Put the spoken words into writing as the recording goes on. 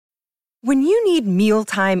When you need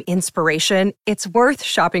mealtime inspiration, it's worth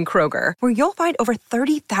shopping Kroger, where you'll find over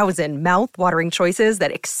 30,000 mouth-watering choices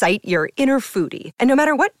that excite your inner foodie. And no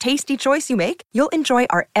matter what tasty choice you make, you'll enjoy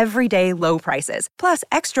our everyday low prices, plus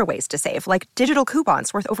extra ways to save, like digital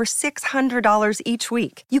coupons worth over $600 each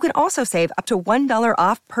week. You can also save up to $1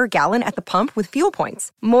 off per gallon at the pump with fuel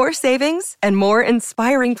points. More savings and more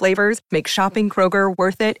inspiring flavors make shopping Kroger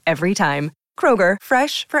worth it every time. Kroger,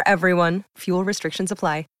 fresh for everyone. Fuel restrictions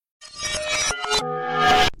apply.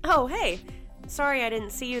 Oh, hey. Sorry I didn't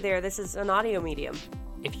see you there. This is an audio medium.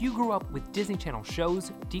 If you grew up with Disney Channel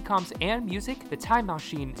shows, DCOMs, and music, the Time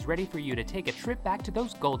Machine is ready for you to take a trip back to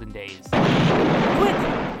those golden days.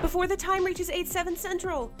 Quick! Before the time reaches 8/7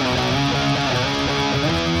 Central!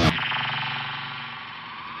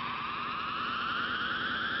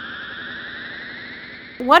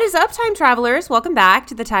 What is up, time travelers? Welcome back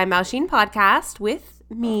to the Time Machine podcast with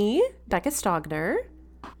me, Becca Stogner.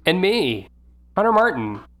 And me, Hunter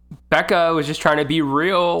Martin. Becca was just trying to be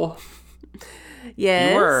real.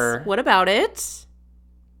 Yes. You were. What about it?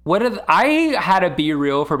 I had to be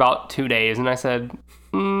real for about 2 days, and I said,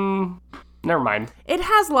 never mind. It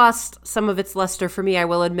has lost some of its luster for me. I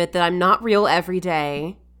will admit that I'm not real every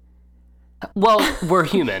day. Well, we're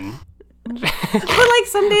human. But like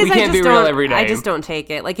some days we can't be real every day. I just don't take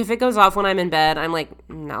it. Like if it goes off when I'm in bed, I'm like,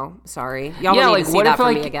 no, sorry. Y'all don't need to see that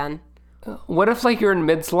from me again. What if like you're in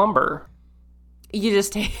mid slumber? You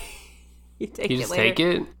just take it later. Take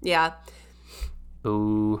it? Yeah.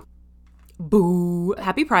 Boo.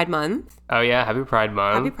 Happy Pride Month. Oh yeah, happy Pride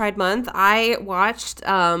Month. Happy Pride Month. I watched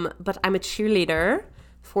But I'm a Cheerleader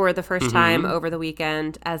for the first time over the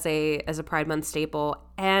weekend as a Pride Month staple,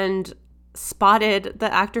 and spotted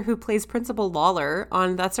the actor who plays Principal Lawler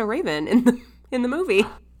on That's So Raven in the movie.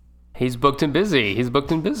 He's booked and busy. He what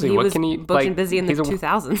was can he booked and busy in the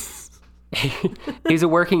 2000s. He's a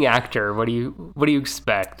working actor. What do you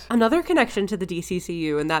expect? Another connection to the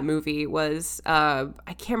DCCU in that movie was I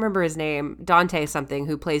can't remember his name, Dante something,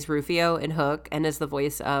 who plays Rufio in Hook and is the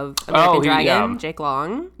voice of American Dragon, Jake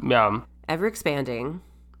Long. Yeah. Ever expanding.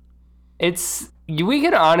 We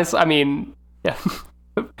can honestly, I mean, yeah.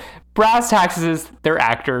 Brass taxes, they're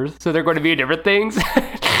actors, so they're going to be different things.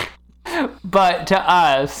 But to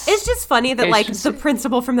us, it's just funny that the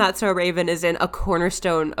principal from That's So Raven is in a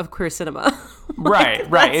cornerstone of queer cinema. Right.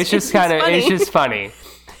 It's just funny. It's just funny.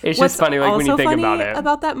 It's just funny, like when you think about it.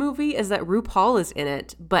 About that movie is that RuPaul is in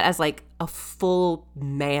it, but as like a full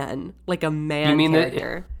man, like a man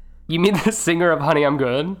character. You mean the singer of Honey, I'm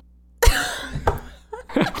Good?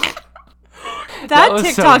 that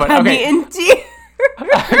TikTok had me in tears.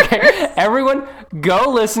 Okay, everyone,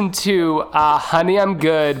 go listen to Honey, I'm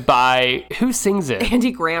Good by, who sings it?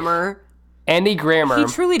 Andy Grammer. Andy Grammer. He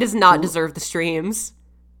truly does not deserve the streams.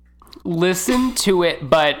 Listen to it,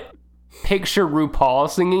 but picture RuPaul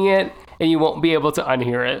singing it, and you won't be able to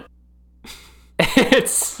unhear it.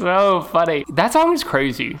 It's so funny. That song is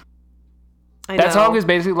crazy. That song is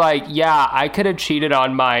basically like, yeah, I could have cheated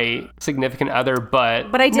on my significant other, but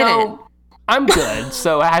I didn't. No, I'm good,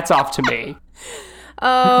 so hats off to me.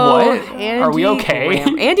 Oh, what? Are we okay?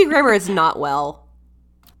 Andy Grammer is not well.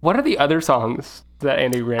 What are the other songs that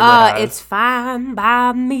Andy Grammer has? It's fine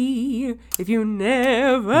by me if you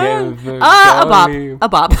never a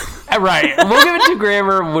bop. Right. We'll give it to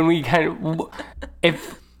Grammer when we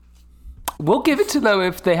we'll give it to them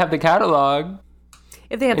if they have the catalog.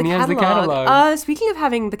 If they have the catalog. Speaking of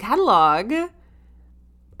having the catalog,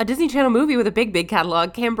 a Disney Channel movie with a big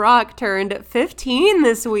catalog, Cam Brock turned 15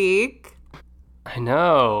 this week. I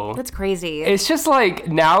know. That's crazy. It's just like,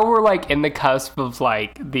 now we're like in the cusp of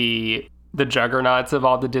like the juggernauts of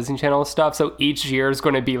all the Disney Channel stuff. So each year is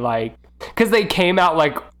going to be like, because they came out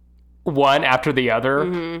like one after the other.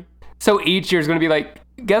 Mm-hmm. So each year is going to be like,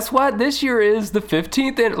 guess what? This year is the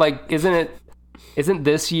 15th. And like, isn't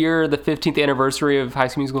this year the 15th anniversary of High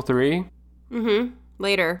School Musical 3? Mm-hmm.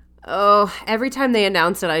 Later. Oh, every time they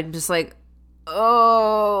announce it, I'm just like,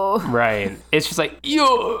 oh. Right. It's just like,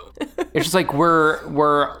 yo. It's just like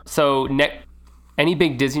any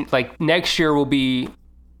big Disney, like next year will be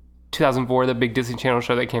 2004, the big Disney Channel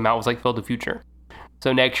show that came out was like Phil the Future.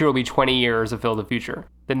 So next year will be 20 years of Phil the Future.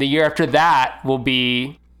 Then the year after that will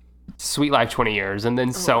be Sweet Life 20 years, and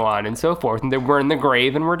then so on and so forth. And then we're in the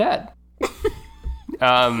grave and we're dead.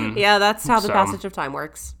 Yeah, that's how the passage of time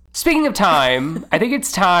works. Speaking of time, I think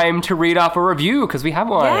it's time to read off a review because we have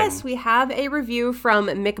one. Yes, we have a review from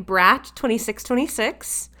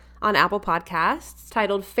McBrat2626 on Apple Podcasts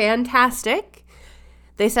titled Fantastic.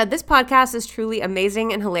 They said, this podcast is truly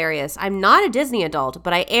amazing and hilarious. I'm not a Disney adult,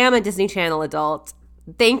 but I am a Disney Channel adult.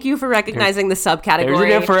 Thank you for recognizing the subcategory. There's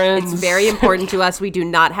a difference. It's very important to us. We do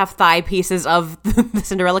not have thigh pieces of the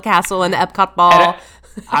Cinderella Castle and the Epcot Ball.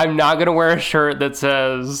 I'm not going to wear a shirt that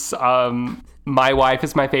says, my wife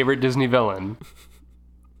is my favorite Disney villain.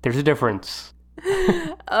 There's a difference.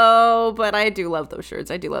 Oh, but I do love those shirts.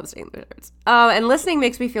 I do love seeing those shirts. And listening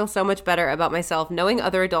makes me feel so much better about myself, knowing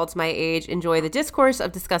other adults my age enjoy the discourse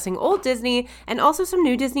of discussing old Disney and also some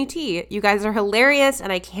new Disney tea. You guys are hilarious,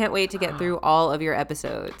 and I can't wait to get through all of your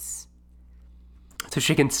episodes. So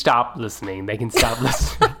she can stop listening. They can stop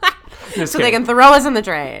listening. So they can throw us in the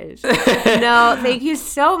trash. No, thank you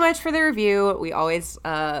so much for the review. We always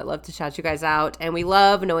love to shout you guys out. And we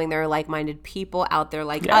love knowing there are like-minded people out there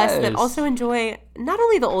like us that also enjoy not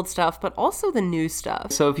only the old stuff, but also the new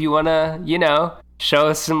stuff. So if you want to, show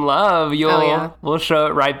us some love, we'll show it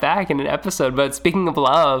right back in an episode. But speaking of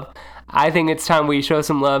love, I think it's time we show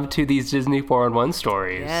some love to these Disney 4-in-1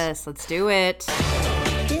 stories. Yes, let's do it.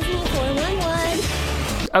 Disney 411.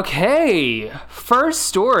 Okay, first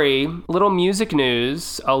story, little music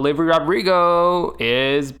news. Olivia Rodrigo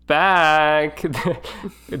is back.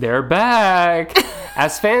 They're back.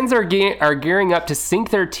 As fans are gearing up to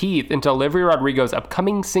sink their teeth into Olivia Rodrigo's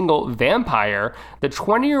upcoming single, Vampire, the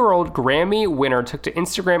 20-year-old Grammy winner took to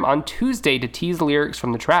Instagram on Tuesday to tease lyrics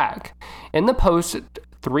from the track. In the post,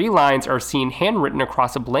 3 lines are seen handwritten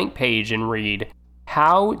across a blank page and read,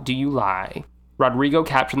 "How do you lie?" Rodrigo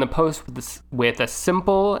captioned the post with a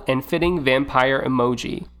simple and fitting vampire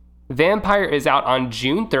emoji. Vampire is out on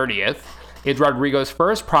June 30th. It's Rodrigo's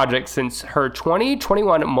first project since her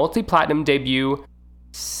 2021 multi-platinum debut,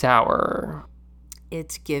 Sour.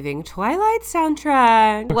 It's giving Twilight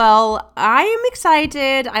soundtrack. Well, I am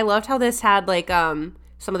excited. I loved how this had some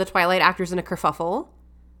of the Twilight actors in a kerfuffle.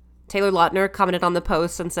 Taylor Lautner commented on the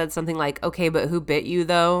post and said something like, "Okay, but who bit you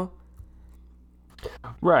though?"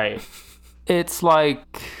 Right. It's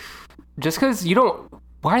like, just because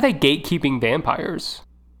why are they gatekeeping vampires?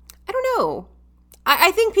 I don't know.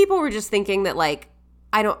 I think people were just thinking that, not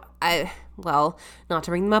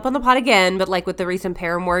to bring them up on the pod again, but with the recent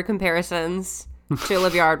Paramore comparisons to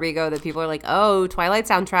Olivia Rodrigo, that people are like, oh, Twilight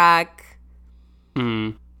soundtrack.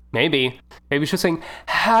 Maybe she's saying,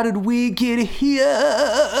 "How did we get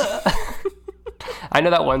here?" I know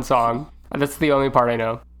that one song. That's the only part I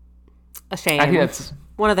know. A shame. I think that's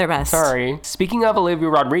one of their best. Sorry. Speaking of Olivia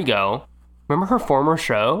Rodrigo, remember her former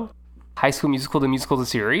show, High School Musical, the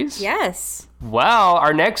series? Yes. Well,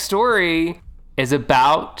 our next story is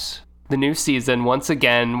about the new season. Once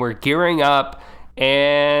again, we're gearing up,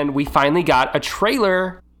 and we finally got a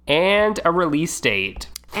trailer and a release date.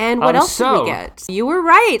 And what else did we get? You were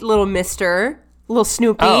right, little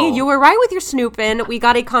Snoopy. Oh. You were right with your snooping. We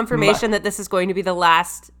got a confirmation that this is going to be the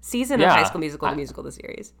last season of High School Musical, the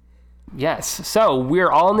series. Yes, so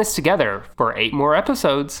we're all in this together for 8 more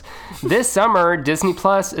episodes. This summer, Disney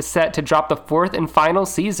Plus is set to drop the 4th and final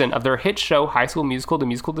season of their hit show, High School Musical,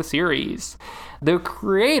 the series. The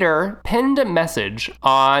creator penned a message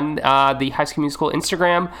on the High School Musical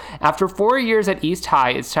Instagram. After 4 years at East High,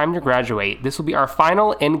 it's time to graduate. This will be our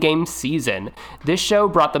final endgame season. This show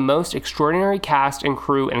brought the most extraordinary cast and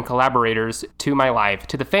crew and collaborators to my life.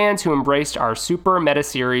 To the fans who embraced our super meta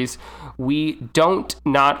series, we don't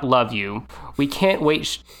not love you. We can't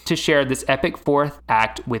wait to share this epic 4th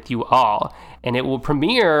act with you all. And it will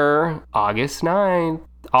premiere August 9th.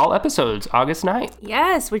 All episodes, August 9th.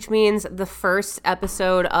 Yes, which means the first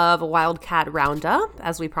episode of Wildcat Roundup,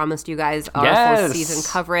 as we promised you guys our full season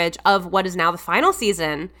coverage of what is now the final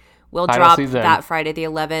season, will drop that Friday the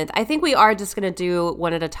 11th. I think we are just going to do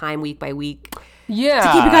one at a time, week by week. Yeah.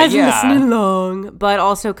 To keep you guys listening along. But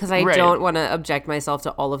also because I don't want to object myself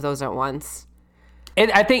to all of those at once. And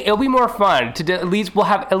I think it'll be more fun to do, we'll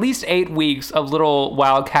have at least 8 weeks of little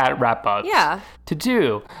Wildcat wrap-ups to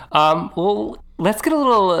do. Well, let's get a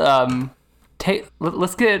little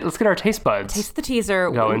let's get our taste buds. Taste the teaser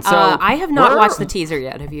going. So I have not watched the teaser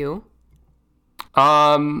yet. Have you?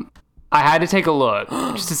 I had to take a look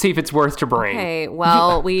just to see if it's worth to bring. Okay,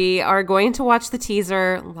 well, we are going to watch the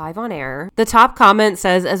teaser live on air. The top comment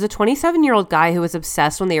says, as a 27-year-old guy who was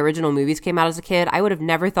obsessed when the original movies came out as a kid, I would have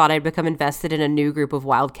never thought I'd become invested in a new group of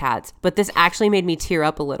Wildcats, but this actually made me tear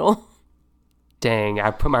up a little. Dang,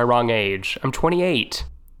 I put my wrong age. I'm 28.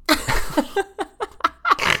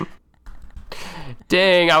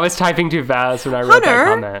 Dang, I was typing too fast when I wrote that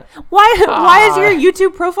comment. Why is your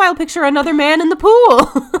YouTube profile picture another man in the pool?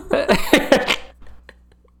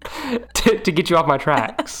 to get you off my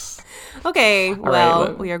tracks. Okay,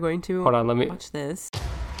 well, we are going to watch this.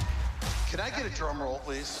 Can I get a drum roll,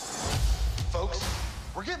 please? Folks,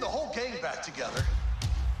 we're getting the whole gang back together.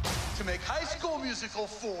 to make High School Musical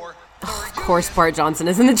 4. Of course, Bart Johnson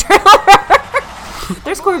is in the trailer.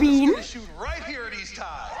 There's Corbin. Gonna shoot right here at East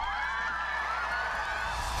High.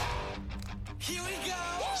 Here we go!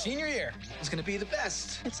 Senior year is gonna be the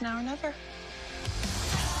best. It's now or never.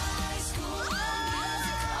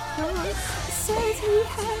 Says he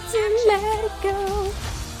had to let it go.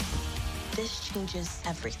 This changes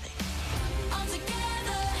everything.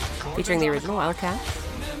 Featuring the original Wildcat.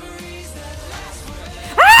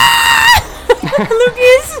 Ah!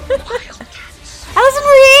 Lucas! Allison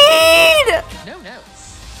Reed! No.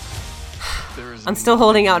 I'm still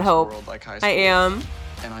holding out hope. I am.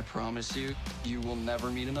 And I promise you, you will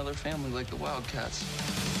never meet another family like the Wildcats.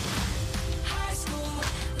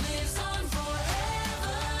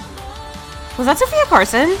 Was that Sophia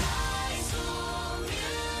Carson?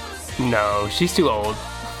 No, she's too old.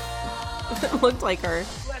 It looked like her.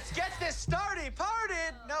 Let's get this started.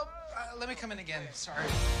 Partied. Nope. Let me come in again. Sorry.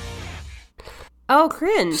 Oh,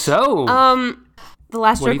 cringe. So, the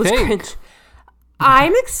last what do joke you was think? cringe.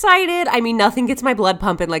 I'm excited. I mean, nothing gets my blood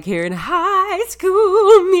pumping like hearing High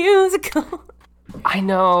School Musical. I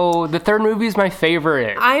know the third movie is my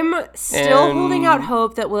favorite. I'm still And- holding out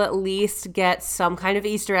hope that we'll at least get some kind of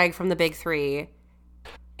Easter egg from the big three.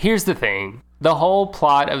 Here's the thing. The whole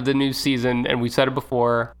plot of the new season, and we've said it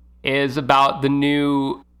before, is about the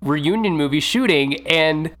new reunion movie shooting,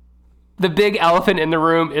 and the big elephant in the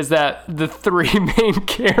room is that the three main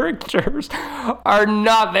characters are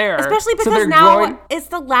not there. Especially So because they're now going- it's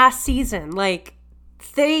the last season. Like,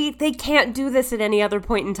 they can't do this at any other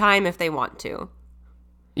point in time if they want to.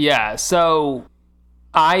 Yeah, so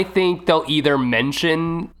I think they'll either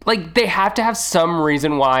mention, like, they have to have some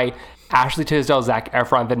reason why Ashley Tisdale, Zac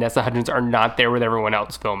Efron, Vanessa Hudgens are not there with everyone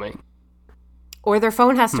else filming. Or their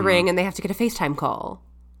phone has to ring and they have to get a FaceTime call.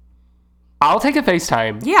 I'll take a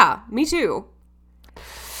FaceTime. Yeah, me too.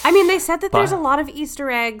 I mean, they said that there's a lot of Easter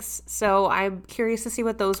eggs, so I'm curious to see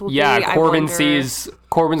what those will be. Yeah, I Corbin wonder-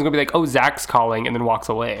 Corbin's gonna be like, oh, Zach's calling, and then walks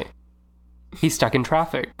away. He's stuck in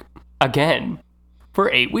traffic. Again. For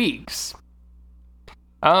 8 weeks.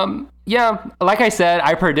 Yeah, like I said,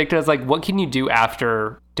 I predicted, I was like, what can you do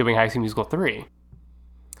after doing High School Musical 3?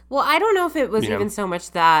 Well, I don't know if it was You know. even so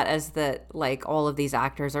much that as that, like, all of these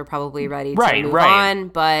actors are probably ready to Right, move right. on,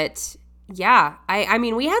 but yeah, I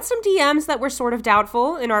mean, we had some DMs that were sort of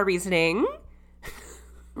doubtful in our reasoning,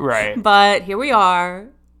 Right. but here we are,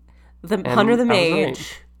 Hunter the I was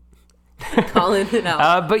Mage, calling it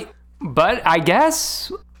out. But I guess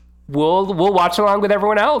we'll watch along with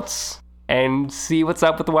everyone else and see what's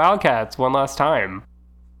up with the Wildcats one last time.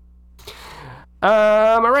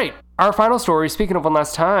 All right. Our final story, speaking of one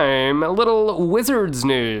last time, a little Wizards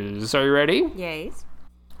news. Are you ready? Yes.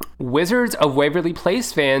 Wizards of Waverly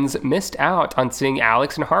Place fans missed out on seeing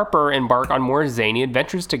Alex and Harper embark on more zany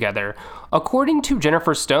adventures together. According to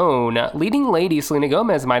Jennifer Stone, leading lady Selena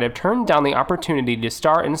Gomez might have turned down the opportunity to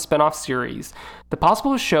star in a spin-off series. The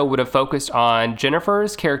possible show would have focused on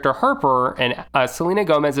Jennifer's character Harper and Selena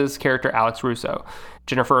Gomez's character Alex Russo.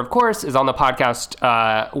 Jennifer, of course, is on the podcast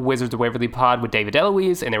Wizards of Waverly Pod with David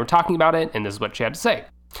Eloise, and they were talking about it, and this is what she had to say.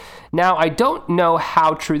 Now, I don't know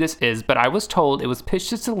how true this is, but I was told it was pitched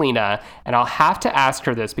to Selena, and I'll have to ask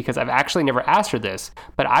her this because I've actually never asked her this,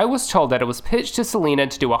 but I was told that it was pitched to Selena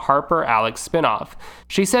to do a Harper-Alex spinoff.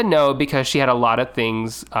 She said no because she had a lot of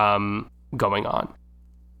things going on.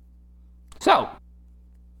 So,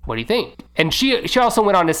 what do you think? And she also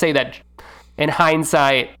went on to say that in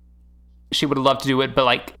hindsight, she would have loved to do it, but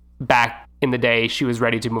like back in the day, she was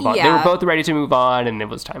ready to move on. They Yeah. were both ready to move on, and it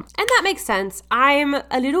was time. And that makes sense. I'm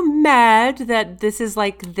a little mad that this is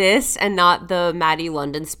like this and not the Maddie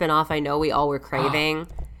London spinoff I know we all were craving.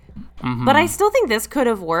 But I still think this could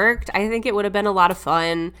have worked. I think it would have been a lot of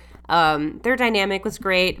fun. Their dynamic was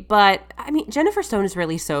great. But, I mean, Jennifer Stone is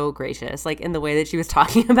really so gracious, like, in the way that she was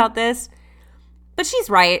talking about this. But she's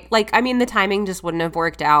right. Like, I mean, the timing just wouldn't have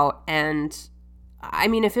worked out. And, I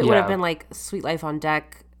mean, if it would have Yeah. been, like, Sweet Life on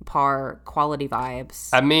Deck par quality vibes,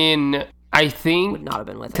 I mean, I think would not have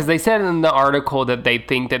been with because it. they said in the article that they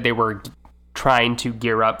think that they were trying to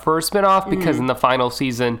gear up for a spinoff because in the final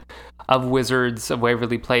season of Wizards of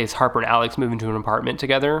Waverly Place, Harper and Alex move into an apartment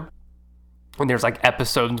together. And there's like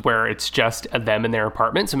episodes where it's just them in their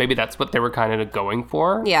apartment. So maybe that's what they were kind of going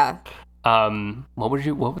for. Yeah, What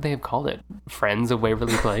would they have called it? Friends of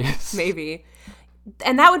Waverly Place? maybe.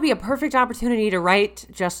 And that would be a perfect opportunity to write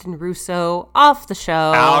Justin Russo off the show.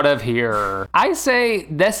 Out of here. I say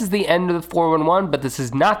this is the end of the 411, but this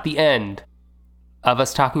is not the end of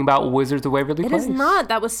us talking about Wizards of Waverly It Place. is not.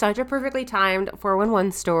 That was such a perfectly timed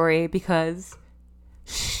 411 story because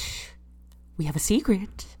we have a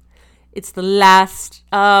secret. It's the last,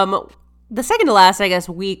 the second to last, I guess,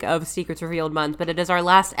 week of Secrets Revealed month, but it is our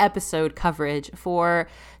last episode coverage for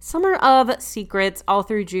Summer of Secrets. All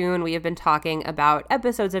through June, we have been talking about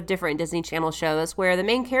episodes of different Disney Channel shows where the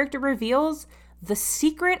main character reveals the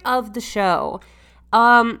secret of the show.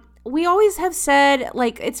 We always have said,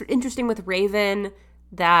 like, it's interesting with Raven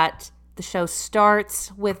that the show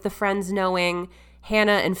starts with the friends knowing.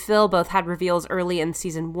 Hannah and Phil both had reveals early in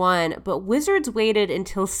season 1, but Wizards waited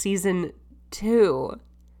until season 2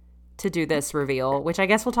 to do this reveal, which I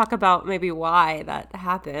guess we'll talk about maybe why that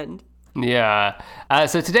happened. Yeah.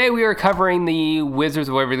 So today we are covering the Wizards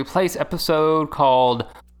of Waverly Place episode called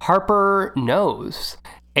Harper Knows,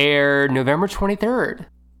 aired November 23rd,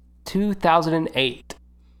 2008.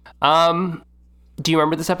 Do you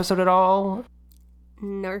remember this episode at all?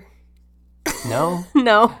 No. No?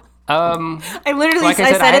 No. I literally like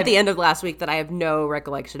I said at the end of last week that I have no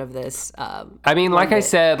recollection of this. I mean, like I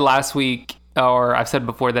said last week, or I've said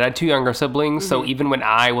before, that I had 2 younger siblings, so even when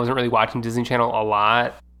I wasn't really watching Disney Channel a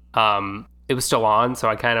lot, it was still on, so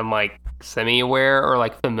I kind of like semi-aware or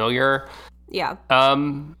like familiar. Yeah.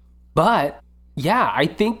 But yeah, I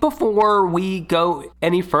think before we go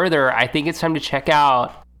any further, I think it's time to check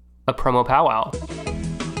out a promo powwow.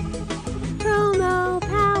 Promo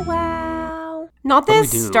powwow. Not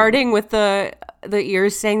this starting with the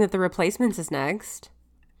ears saying that The Replacements is next.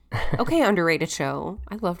 Okay, underrated show.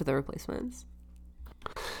 I loved The Replacements.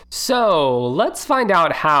 So let's find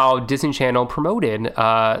out how Disney Channel promoted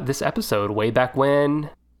this episode way back when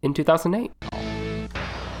in 2008.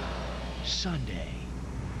 Sunday,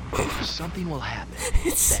 something will happen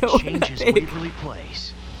It's that so changes big. Waverly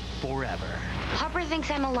Place forever. Harper thinks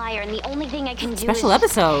I'm a liar, and the only thing I can do Special is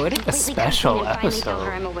episode. completely special come clean and finally episode. tell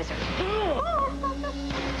her I'm a wizard.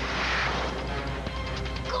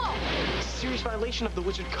 Serious violation of the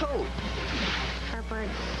Wizard Code. Harper,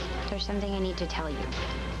 there's something I need to tell you.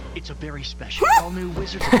 It's a very special all-new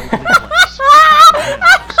Wizards of Waverly Place.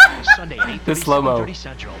 Harper Knows, Sunday at 8:30, The slow-mo. 7:30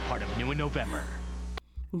 Central, part of New in November.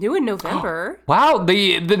 New in November. Wow,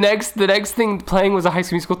 the next thing playing was a High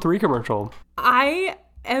School Musical 3 commercial. I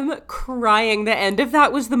am crying. The end of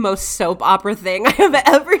that was the most soap opera thing I have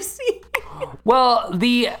ever seen. Well,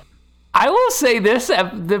 I will say this,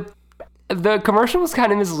 the commercial was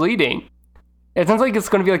kind of misleading. It sounds like it's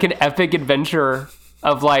going to be like an epic adventure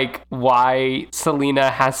of like why Selena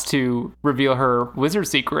has to reveal her wizard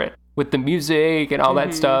secret with the music and all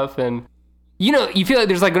that stuff. And, you know, you feel like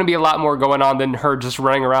there's like going to be a lot more going on than her just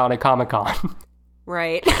running around at Comic-Con.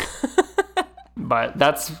 Right. But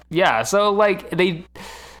that's, yeah. So like they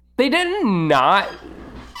did not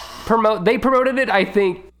promote, they promoted it. I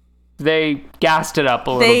think they gassed it up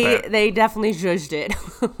a little bit. They definitely zhuzhed it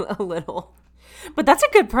a little. But that's a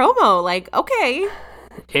good promo. Like, okay.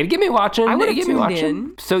 It'd get me watching. I would've It'd get me tuned watching.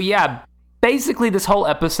 in. So yeah, basically this whole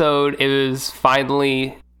episode is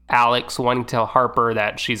finally Alex wanting to tell Harper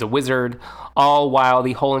that she's a wizard, all while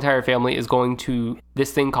the whole entire family is going to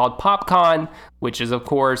this thing called PopCon, which is of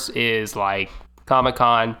course is like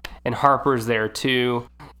Comic-Con, and Harper's there too.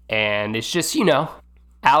 And it's just, you know,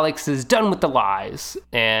 Alex is done with the lies,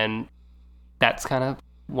 and that's kind of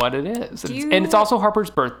what it is. And it's also Harper's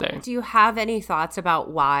birthday. Do you have any thoughts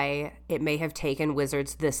about why it may have taken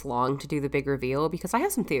Wizards this long to do the big reveal? Because I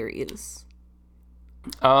have some theories.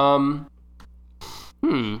 I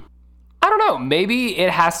don't know. Maybe it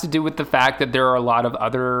has to do with the fact that there are a lot of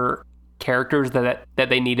other characters that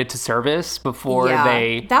they needed to service before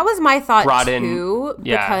they that was my thought brought too. in,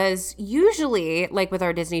 yeah. Because usually, like with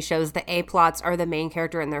our Disney shows, the A plots are the main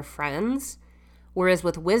character and their friends. Whereas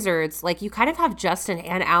with Wizards, like you kind of have Justin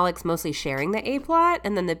and Alex mostly sharing the A plot,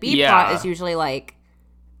 and then the B plot is usually like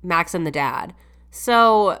Max and the dad.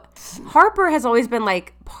 So Harper has always been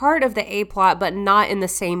like part of the A plot, but not in the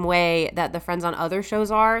same way that the friends on other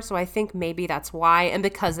shows are. So I think maybe that's why. And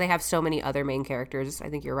because they have so many other main characters, I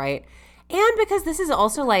think you're right. And because this is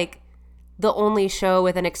also like the only show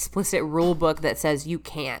with an explicit rule book that says you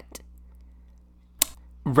can't.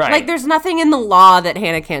 Right. Like there's nothing in the law that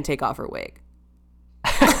Hannah can't take off her wig.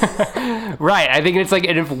 Right. I think it's like,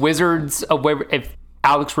 and if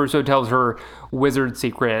Alex Russo tells her wizard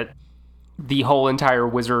secret, the whole entire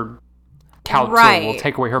wizard council will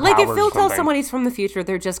take away her powers. Like if Phil or tells something. someone he's from the future,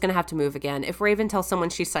 they're just gonna have to move again. If Raven tells someone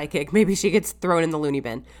she's psychic, maybe she gets thrown in the loony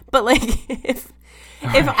bin. But like if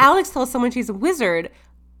Alex tells someone she's a wizard,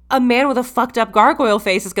 a man with a fucked up gargoyle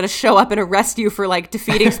face is gonna show up and arrest you for like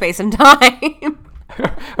defeating space and time.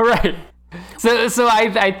 Right. So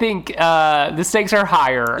I think the stakes are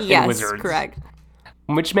higher in Wizards. Yes, correct.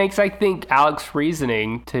 Which makes, I think, Alex's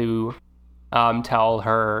reasoning to tell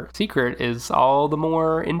her secret is all the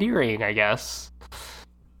more endearing, I guess.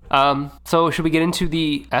 So should we get into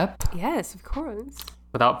the ep? Yes, of course.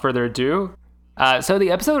 Without further ado. So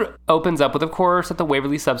the episode opens up with, of course, at the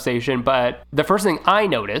Waverly substation, but the first thing I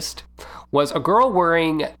noticed was a girl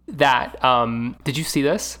wearing that, did you see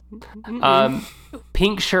this?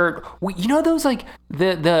 Pink shirt. You know those, like,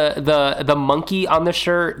 the monkey on the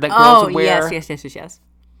shirt that girls would wear? Yes.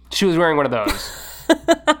 She was wearing one of those.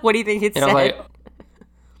 What do you think it said? I was like,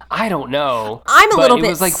 I don't know. I'm a little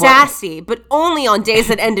bit like, sassy, but only on days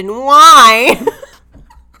that end in Y.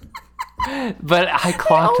 But I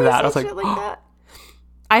clocked that. I was like that.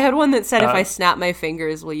 I had one that said, if I snap my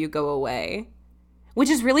fingers, will you go away? Which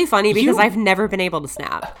is really funny because I've never been able to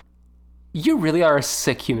snap. You really are a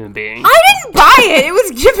sick human being. I didn't buy it. It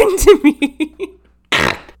was given to me.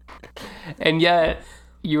 And yet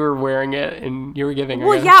you were wearing it and you were giving her.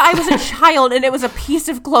 Well, yeah, I was a child and it was a piece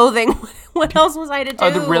of clothing. What else was I to do?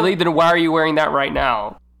 Oh, really? Then why are you wearing that right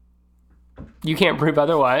now? You can't prove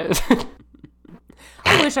otherwise.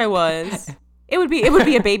 I wish I was. It would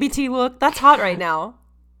be a baby tee look. That's hot right now.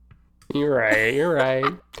 You're right.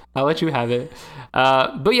 I'll let you have it.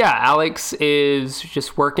 But yeah, Alex is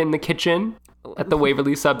just working the kitchen at the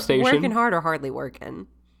Waverly substation. Working hard or hardly working.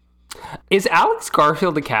 Is Alex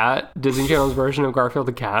Garfield the cat? Disney Channel's version of Garfield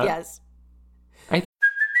the cat? Yes.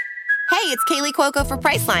 Hey, it's Kaylee Cuoco for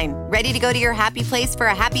Priceline. Ready to go to your happy place for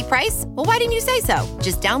a happy price? Well, why didn't you say so?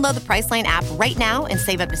 Just download the Priceline app right now and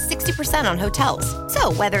save up to 60% on hotels.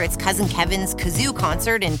 So whether it's Cousin Kevin's Kazoo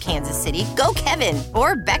Concert in Kansas City, go Kevin,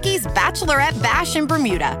 or Becky's Bachelorette Bash in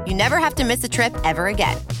Bermuda, you never have to miss a trip ever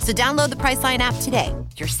again. So download the Priceline app today.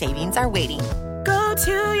 Your savings are waiting. Go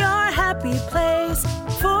to your happy place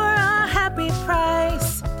for a happy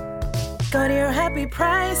price. Go to your happy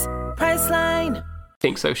price, Priceline.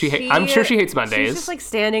 Think so. I'm sure she hates Mondays. She's just like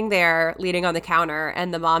standing there leaning on the counter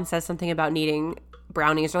and the mom says something about needing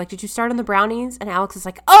brownies. They're like, did you start on the brownies? And Alex is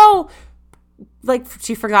like, oh, like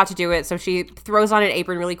she forgot to do it. So she throws on an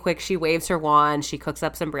apron really quick. She waves her wand. She cooks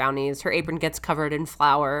up some brownies. Her apron gets covered in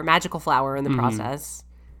flour, magical flour in the process.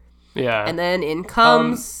 Yeah. And then in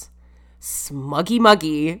comes Smuggy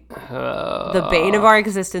Muggy, the bane of our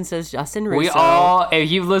existences, Justin Russo. We all,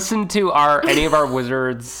 if you've listened to any of our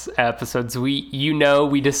Wizards episodes, we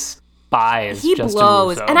despise He Justin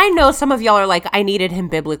blows. Russo. And I know some of y'all are like, I needed him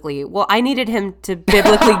biblically. Well, I needed him to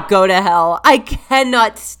biblically go to hell. I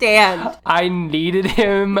cannot stand. I needed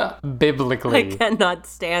him biblically. I cannot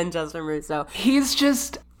stand Justin Russo. He's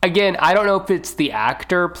just, again, I don't know if it's the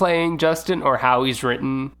actor playing Justin or how he's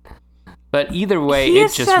written. But either way,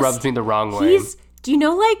 it just rubs me the wrong way. Do you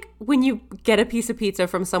know, like, when you get a piece of pizza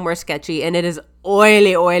from somewhere sketchy and it is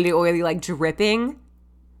oily, like dripping?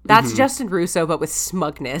 That's Justin Russo, but with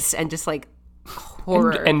smugness and just, like,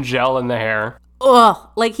 horror. And gel in the hair. Ugh.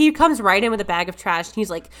 Like, he comes right in with a bag of trash and he's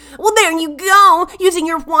like, well, there you go, using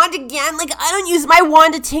your wand again. Like, I don't use my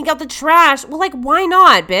wand to take out the trash. Well, like, why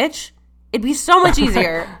not, bitch? It'd be so much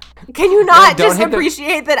easier. Can you not just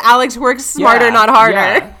appreciate that Alex works smarter, not harder?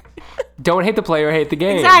 Yeah. Don't hate the player, hate the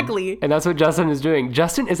game. Exactly. And that's what Justin is doing.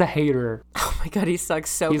 Justin is a hater. Oh my God, he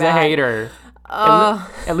sucks so bad. He's a hater.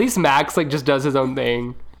 At least Max just does his own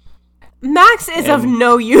thing. Max is of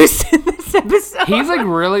no use in this episode. He's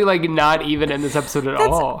really not even in this episode at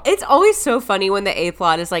all. It's always so funny when the A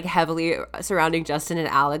plot is heavily surrounding Justin and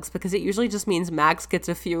Alex because it usually just means Max gets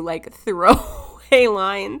a few throwaway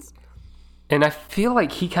lines. And I feel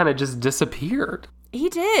like he kind of just disappeared. He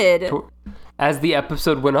did. As the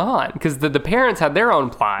episode went on, because the parents had their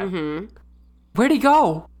own plot. Mm-hmm. Where'd he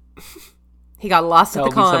go? He got lost at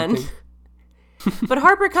the con. But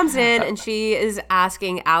Harper comes in and she is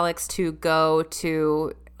asking Alex to go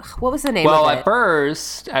to, what was the name of it? Well, at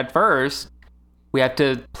first, we have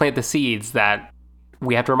to plant the seeds that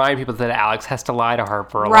we have to remind people that Alex has to lie to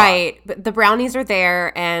Harper a lot. Right. But the brownies are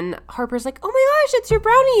there and Harper's like, oh my gosh, it's your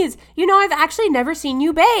brownies. You know, I've actually never seen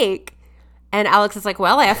you bake. And Alex is like,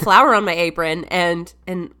 well, I have flour on my apron. And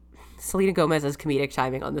Selena Gomez's comedic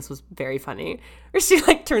timing on this was very funny. Where she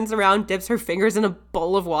turns around, dips her fingers in a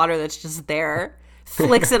bowl of water that's just there,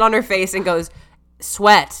 flicks it on her face and goes,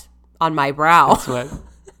 sweat on my brow. Sweat.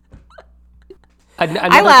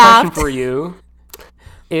 Another question for you.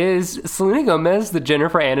 Is Selena Gomez the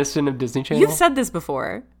Jennifer Aniston of Disney Channel? You've said this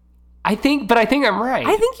before. I think I'm right.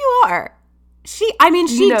 I think you are. She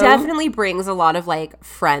definitely brings a lot of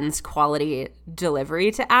Friends quality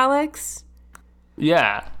delivery to Alex.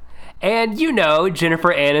 Yeah. And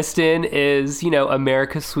Jennifer Aniston is,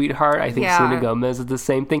 America's sweetheart. I think Selena Gomez is the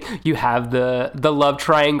same thing. You have the love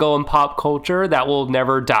triangle in pop culture that will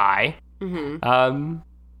never die. Mm-hmm.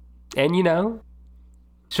 And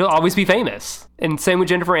she'll always be famous. And same with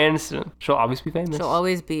Jennifer Aniston. She'll always be famous. She'll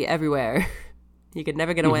always be everywhere. You could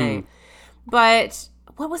never get away. But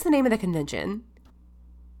what was the name of the convention?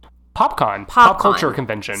 PopCon. Pop Culture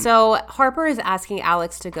Convention. So Harper is asking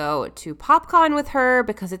Alex to go to PopCon with her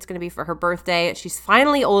because it's going to be for her birthday. She's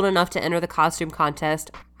finally old enough to enter the costume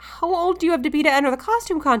contest. How old do you have to be to enter the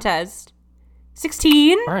costume contest?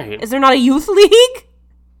 16? Right. Is there not a youth league?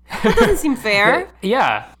 That doesn't seem fair.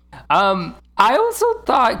 Yeah. I also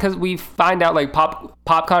thought, because we find out like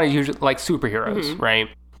PopCon is usually like superheroes, right?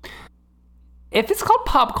 If it's called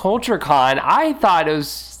Pop Culture Con, I thought it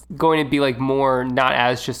was going to be like more not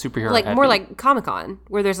as just superhero Like heavy. more like Comic-Con,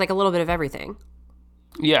 where there's like a little bit of everything.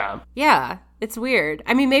 Yeah. Yeah, it's weird.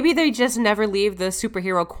 I mean, maybe they just never leave the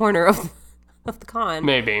superhero corner of the con.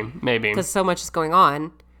 Maybe. Because so much is going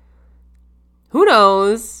on. Who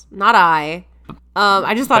knows? Not I.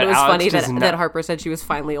 I just thought it was funny that Harper said she was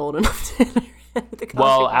finally old enough to enter the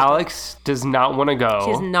costume contest. Alex does not want to go.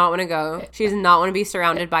 She does not want to go. She does not want to be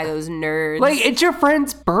surrounded by those nerds. Like, it's your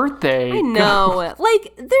friend's birthday. I know.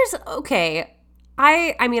 Like, there's, okay.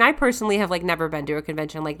 I mean, I personally have, like, never been to a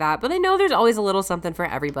convention like that, but I know there's always a little something for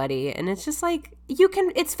everybody, and it's just, like,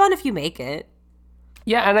 it's fun if you make it.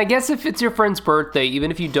 Yeah, and I guess if it's your friend's birthday, even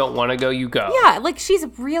if you don't want to go, you go. Yeah, like, she's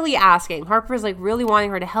really asking. Harper's, like, really wanting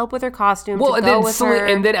her to help with her costume, to go with her.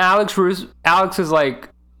 And then Alex is like,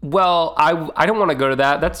 well, I don't want to go to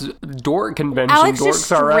that. That's dork convention. Alex Dorks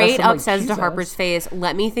just are us. straight I'm up like, says Jesus. to Harper's face,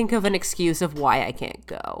 let me think of an excuse of why I can't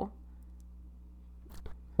go.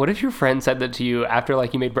 What if your friend said that to you after,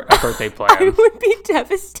 like, you made a birthday plan? I would be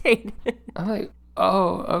devastated. I'm like,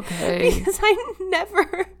 oh, okay. Because I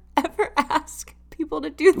never, ever ask people to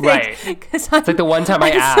do things. Right. It's like the one time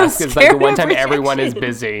I ask. So it's like the one scared time of everyone is rejection.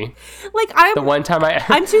 busy. Like, the one time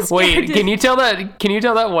I'm too scared. Wait, can you tell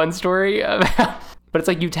that one story about, but it's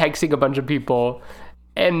like you texting a bunch of people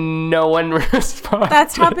and no one responds.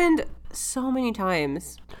 That's happened so many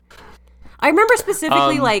times. I remember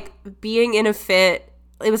specifically like being in a fit.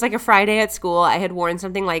 It was like a Friday at school. I had worn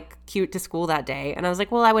something like cute to school that day. And I was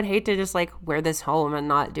like, well, I would hate to just like wear this home and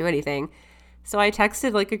not do anything. So I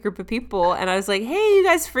texted like a group of people and I was like, hey, you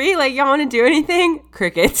guys free? Like, y'all want to do anything?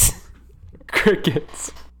 Crickets.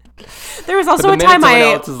 Crickets. There was also a time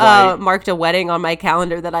I marked a wedding on my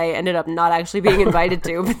calendar that I ended up not actually being invited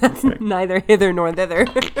to, but that's neither hither nor thither.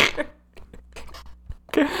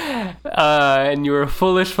 And you were a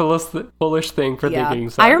foolish thing for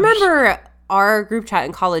thinking so. I remember our group chat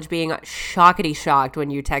in college being shockety shocked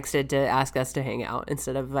when you texted to ask us to hang out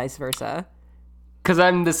instead of vice versa. Because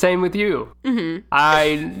I'm the same with you. Mm-hmm.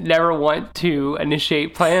 I never want to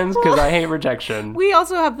initiate plans because I hate rejection. We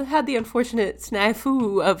also have had the unfortunate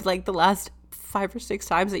snafu of like the last 5 or 6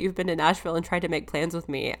 times that you've been to Nashville and tried to make plans with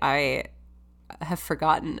me. I have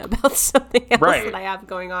forgotten about something else that I have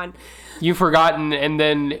going on. You've forgotten and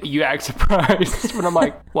then you act surprised when I'm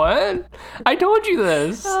like, what? I told you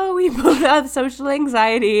this. Oh, we both have social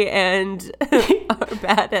anxiety and are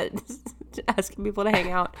bad at asking people to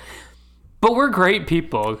hang out. But we're great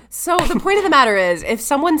people. So the point of the matter is, if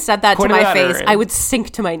someone said that to my face, I would sink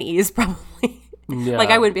to my knees probably. Yeah. Like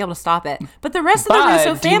I wouldn't be able to stop it. But the rest of the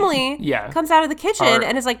Russo family comes out of the kitchen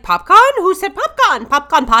and is like, popcorn? Who said popcorn?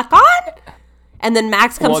 Popcorn? And then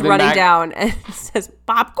Max comes running down and says,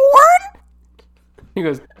 popcorn? He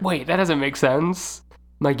goes, wait, that doesn't make sense.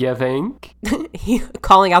 I'm like, yeah, think?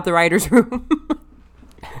 Calling out the writer's room.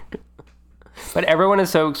 But everyone is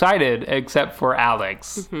so excited except for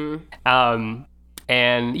Alex. Mm-hmm.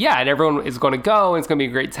 And everyone is going to go and it's going to be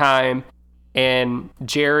a great time. And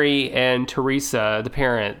Jerry and Teresa, the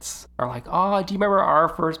parents, are like, oh, do you remember our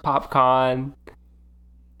first PopCon?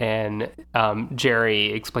 And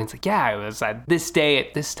Jerry explains, like, yeah, it was at this day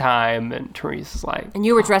at this time. And Teresa's like, and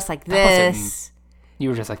you were dressed like this. You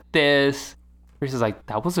were dressed like this. Teresa's like,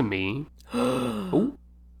 that wasn't me. Ooh.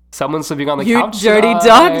 Someone's sleeping on the couch. You dirty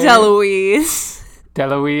dog, Deloise.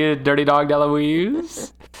 Dirty dog,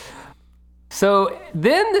 Deloise. So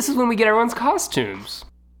then this is when we get everyone's costumes.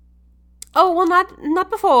 Oh, well, not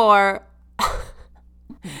before.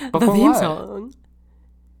 The theme song.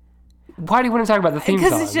 Why do you want to talk about the theme song?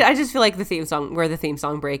 Because I just feel like the theme song, where the theme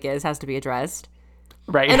song break is, has to be addressed.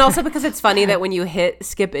 Right. And also because it's funny that when you hit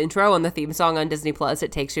skip intro on the theme song on Disney Plus,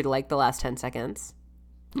 it takes you to like the last 10 seconds.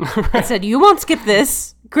 Right. It said, you won't skip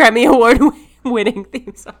this Grammy Award winning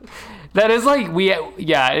theme song. That is like,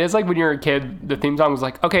 it is like when you're a kid, the theme song was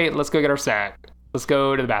like, okay, let's go get our snack. Let's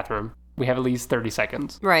go to the bathroom. We have at least 30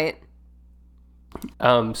 seconds. Right.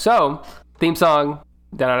 So, theme song,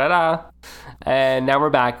 da-da-da-da. And now we're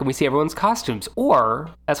back and we see everyone's costumes.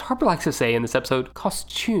 Or, as Harper likes to say in this episode,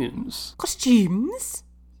 costumes. Costumes?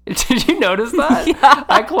 Did you notice that? Yeah.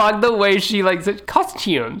 I clogged the way she like said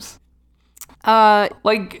costumes.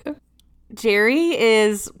 Like Jerry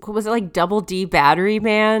is, was it like Double D Battery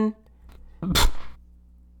Man?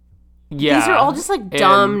 Yeah. These are all just like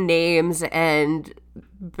dumb names and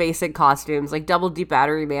basic costumes. Like Double D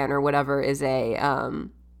Battery Man or whatever is a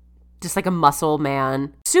just like a muscle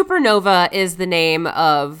man. Supernova is the name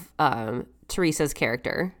of Teresa's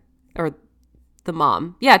character, or the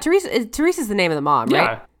mom. Yeah, Teresa's the name of the mom,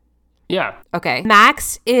 right? Yeah. Okay.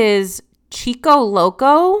 Max is Chico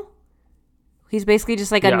Loco. He's basically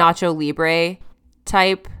just like a Nacho Libre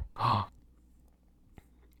type.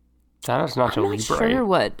 That is Nacho Libre. Sure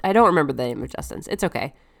what. I don't remember the name of Justin's. It's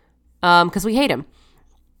okay. Because we hate him.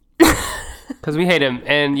 Because we hate him,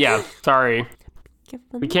 and yeah, sorry.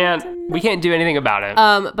 We can't do anything about it.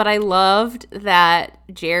 But I loved that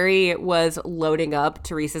Jerry was loading up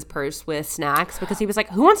Teresa's purse with snacks because he was like,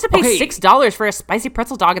 who wants to pay $6 for a spicy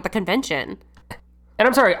pretzel dog at the convention? And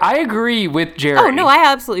I'm sorry, I agree with Jerry. Oh no, I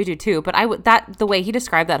absolutely do too. But the way he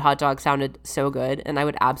described that hot dog sounded so good, and I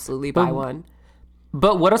would absolutely buy one.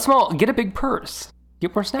 But get a big purse.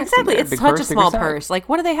 Get more snacks. Exactly, it's such a small purse. Like,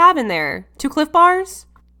 what do they have in there? 2 Cliff Bars?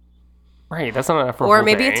 Right, that's not enough for a Or whole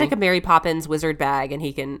maybe thing. it's like a Mary Poppins wizard bag, and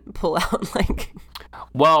he can pull out like.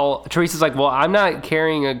 Well, Teresa's like, well, I'm not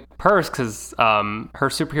carrying a purse because her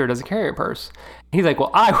superhero doesn't carry a purse. He's like,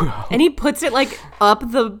 well, I will. And he puts it like up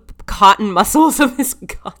the cotton muscles of his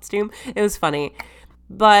costume. It was funny.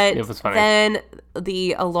 But it was funny. Then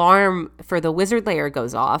the alarm for the wizard lair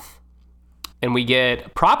goes off. And we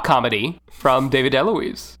get prop comedy from David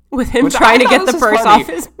DeLuise. With him trying to get the purse off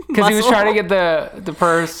his muscle. Because he was trying to get the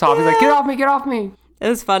purse off. He's like, get off me. It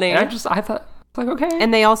was funny. And I thought, like, okay.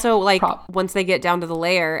 And they also, like, once they get down to the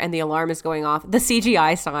lair and the alarm is going off, the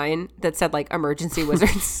CGI sign that said, like, emergency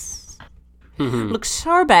wizards looks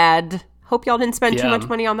so bad. Hope y'all didn't spend too much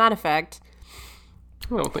money on that effect.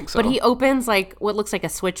 I don't think so. But he opens, like, what looks like a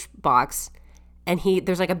switch box. And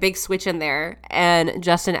there's like a big switch in there, and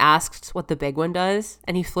Justin asks what the big one does,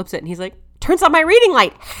 and he flips it, and he's like, turns on my reading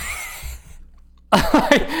light.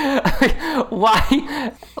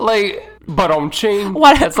 Why? Like, but on chain.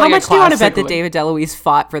 How much do you want to bet that David DeLuise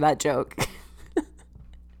fought for that joke?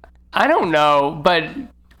 I don't know, but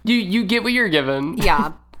you get what you're given.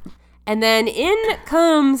 Yeah. And then in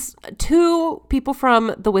comes 2 people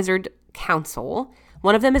from the Wizard Council.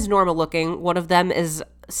 One of them is normal looking. One of them is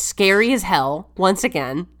scary as hell, once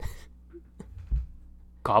again.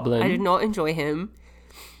 Goblin. I did not enjoy him.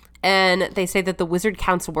 And they say that the Wizard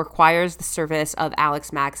Council requires the service of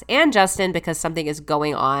Alex, Max, and Justin because something is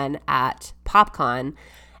going on at PopCon.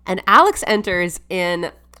 And Alex enters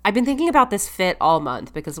in... I've been thinking about this fit all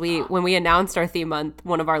month because when we announced our theme month,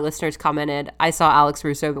 one of our listeners commented, I saw Alex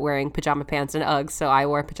Russo wearing pajama pants and Uggs, so I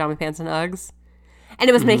wore pajama pants and Uggs. And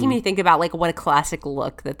it was making me think about like what a classic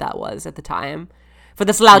look that was at the time. For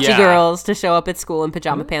the slouchy girls to show up at school in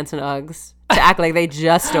pajama pants and Uggs. To act like they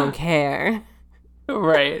just don't care.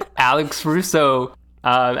 Right. Alex Russo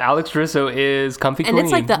is comfy queen. And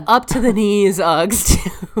it's like the up to the knees Uggs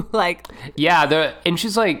too. Like. Yeah, and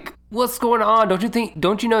she's like, what's going on?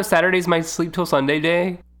 Don't you know Saturday's my sleep till Sunday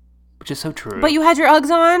day? Which is so true. But you had your Uggs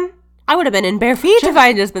on? I would have been in bare feet if I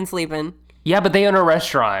had just been sleeping. Yeah, but they own a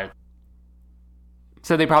restaurant.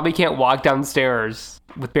 So they probably can't walk downstairs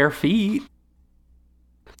with bare feet.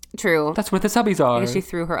 True. That's what the subbies are. I guess she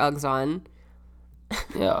threw her Uggs on.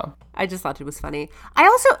 Yeah. I just thought it was funny. I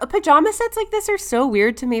also, pajama sets like this are so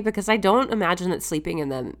weird to me because I don't imagine that sleeping in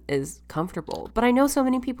them is comfortable. But I know so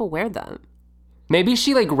many people wear them. Maybe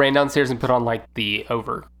she like ran downstairs and put on like the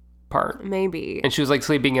over part. Maybe. And she was like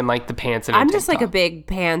sleeping in like the pants and I'm just like a big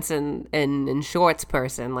pants and shorts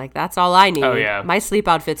person. Like that's all I need. Oh yeah. My sleep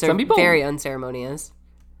outfits are very unceremonious.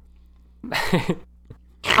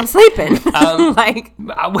 I'm sleeping. Like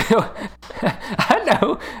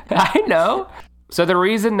I know. So the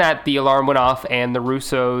reason that the alarm went off and the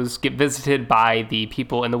Russos get visited by the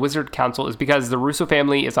people in the Wizard Council is because the Russo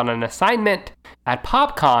family is on an assignment at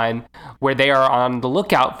PopCon where they are on the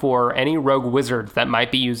lookout for any rogue wizards that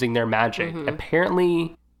might be using their magic.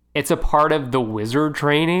 Apparently, it's a part of the wizard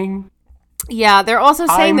training. Yeah, they're also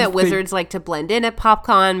saying that wizards like to blend in at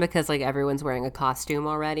PopCon because like everyone's wearing a costume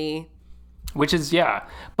already. Which is, yeah.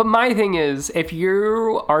 But my thing is, if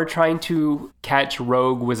you are trying to catch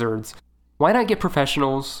rogue wizards, why not get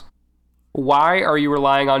professionals? Why are you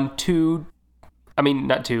relying on 3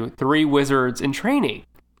 wizards in training?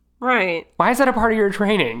 Right. Why is that a part of your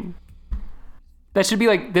training? That should be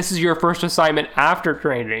like, this is your first assignment after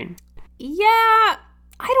training. Yeah, I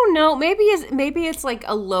don't know. Maybe it's like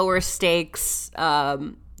a lower stakes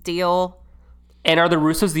deal. And are the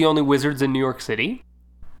Russos the only wizards in New York City?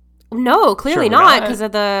 No, clearly not because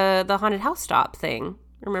of the haunted house stop thing.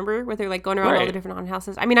 Remember? Where they're like going around all the different haunted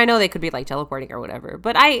houses. I mean, I know they could be like teleporting or whatever,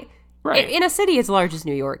 but in a city as large as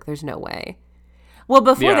New York, there's no way. Well,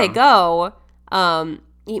 before they go,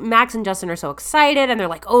 Max and Justin are so excited and they're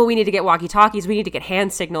like, oh, we need to get walkie-talkies. We need to get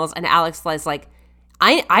hand signals. And Alex is like,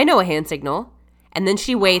 I know a hand signal. And then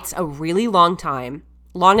she waits a really long time,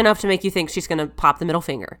 long enough to make you think she's going to pop the middle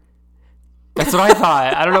finger. That's what I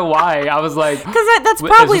thought. I don't know why. I was like... Because that's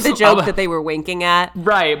probably the joke that they were winking at.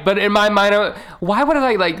 Right. But in my mind, why would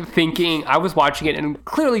I like thinking... I was watching it and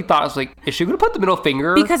clearly thought, I was like, is she going to put the middle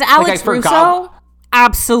finger? Because Alex Russo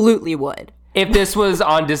absolutely would. If this was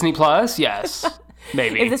on Disney Plus, yes.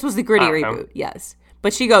 Maybe. If this was the Gritty reboot, yes.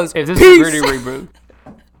 But she goes, if this peace! is the Gritty reboot.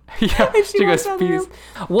 Yeah, she goes, peace.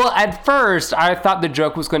 Well, at first, I thought the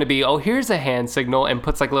joke was going to be, oh, here's a hand signal, and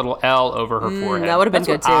puts like a little L over her forehead. That would have been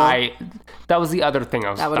good, too. That was the other thing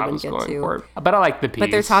I was going for. But I like the piece.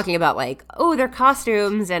 But they're talking about like, oh, their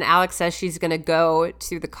costumes, and Alex says she's going to go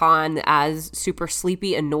to the con as super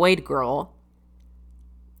sleepy, annoyed girl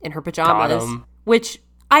in her pajamas. Which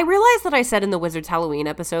I realized that I said in the Wizards Halloween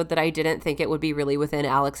episode that I didn't think it would be really within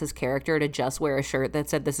Alex's character to just wear a shirt that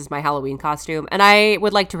said, this is my Halloween costume. And I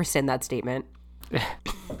would like to rescind that statement. But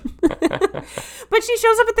she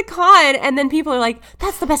shows up at the con and then people are like,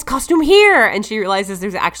 that's the best costume here. And she realizes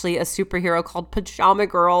there's actually a superhero called Pajama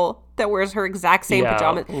Girl that wears her exact same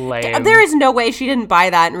pajamas. Lame. There is no way she didn't buy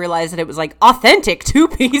that and realize that it was like authentic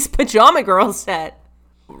 2-piece Pajama Girl set.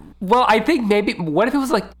 Well, I think maybe, what if it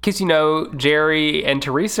was like, because, you know, Jerry and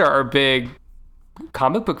Teresa are big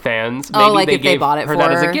comic book fans. Maybe like if they bought it her for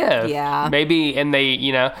that her. as a gift. Yeah. Maybe, and they,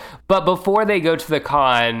 you know, but before they go to the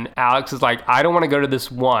con, Alex is like, I don't want to go to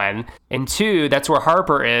this one. And 2, that's where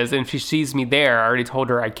Harper is. And if she sees me there, I already told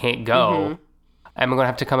her I can't go. I'm going to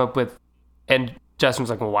have to come up with, and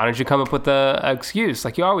Justin's like, well, why don't you come up with a excuse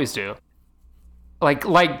like you always do?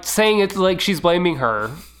 Like saying it's like she's blaming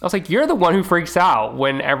her. I was like, you're the one who freaks out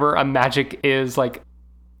whenever a magic is like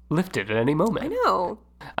lifted at any moment. I know.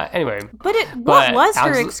 Anyway. What was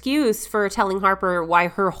her excuse for telling Harper why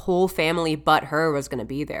her whole family but her was going to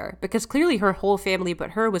be there? Because clearly her whole family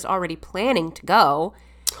but her was already planning to go.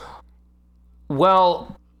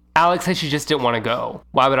 Well, Alex said she just didn't want to go.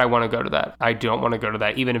 Why would I want to go to that? I don't want to go to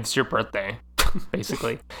that, even if it's your birthday,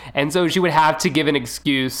 basically. And so she would have to give an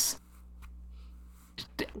excuse.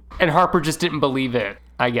 And Harper just didn't believe it,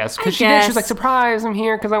 I guess. Because she was like, surprise, I'm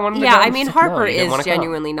here because I wanted to go. Yeah, I mean, like, Harper is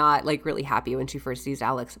genuinely not, like, really happy when she first sees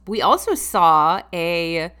Alex. We also saw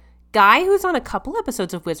a guy who's on a couple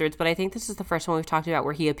episodes of Wizards, but I think this is the first one we've talked about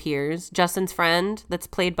where he appears. Justin's friend that's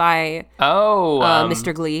played by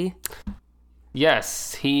Mr. Glee.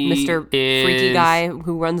 Yes, he Mr. Freaky guy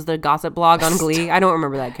who runs the gossip blog on Glee. I don't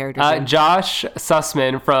remember that character's name. Josh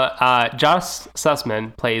Sussman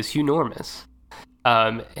plays Hugh Normus.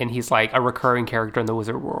 And he's like a recurring character in the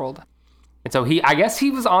Wizard world. And so I guess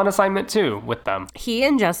he was on assignment too with them. He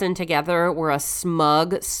and Justin together were a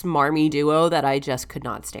smug, smarmy duo that I just could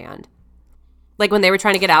not stand. Like when they were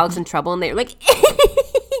trying to get Alex in trouble and they were like,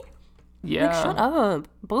 yeah. Like, shut up.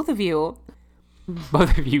 Both of you.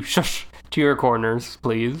 Both of you, shush to your corners,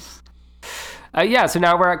 please. Yeah, so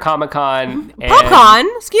now we're at Comic-Con.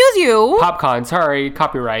 PopCon, excuse you. PopCon, sorry,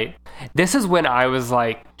 copyright. This is when I was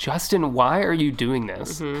like, Justin, why are you doing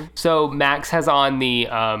this? Mm-hmm. So Max has on the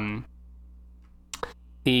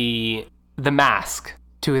mask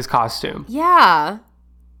to his costume. Yeah.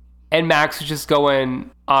 And Max was just going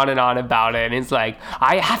on and on about it. And it's like,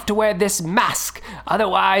 I have to wear this mask.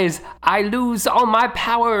 Otherwise, I lose all my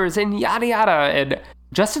powers and yada yada. And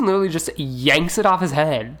Justin literally just yanks it off his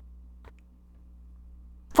head.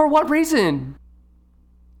 For what reason?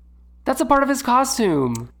 That's a part of his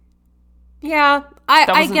costume. Yeah,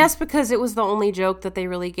 I guess because it was the only joke that they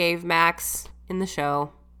really gave Max in the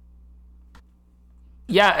show.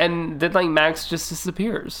 Yeah, and then like Max just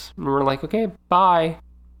disappears. And we're like, okay, bye.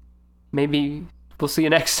 Maybe we'll see you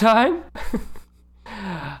next time.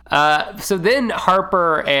 So then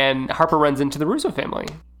Harper runs into the Russo family,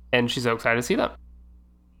 and she's so excited to see them.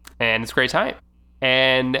 And it's a great time.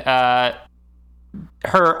 And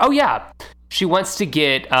she wants to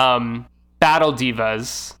get Battle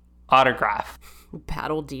Diva's autograph.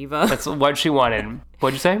 Battle Diva. That's what she wanted.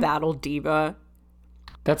 What'd you say? Battle Diva.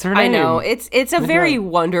 That's her name. I know. It's a very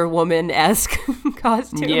Wonder Woman-esque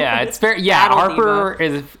costume. Yeah, it's very Harper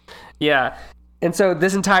Diva. Is And so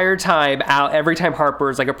this entire time, every time Harper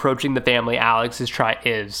is like approaching the family, Alex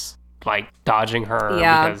is like dodging her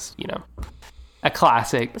because, you know, a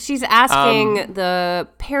classic. She's asking the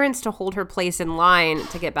parents to hold her place in line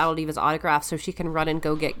to get Battle Diva's autograph so she can run and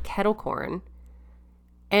go get kettle corn.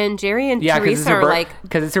 And Jerry and 'cause Teresa are like,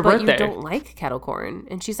 because it's her but birthday. you don't like kettle corn.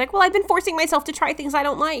 And she's like, well, I've been forcing myself to try things I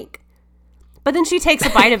don't like. But then she takes a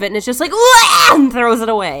bite of it and it's just like, and throws it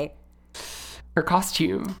away. Her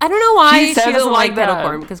costume. I don't know why she says doesn't it like like kettle that.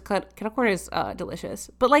 corn, because kettle corn is delicious.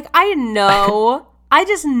 But like, I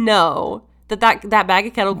just know that bag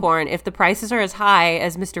of kettle corn, if the prices are as high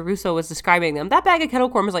as Mr. Russo was describing them, that bag of kettle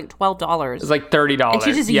corn was like $12. It's like $30. And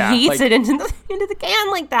she just yeets it into the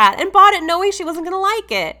can like that and bought it knowing she wasn't going to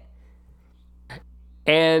like it.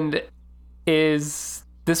 And is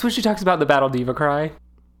this when she talks about the Battle Diva cry?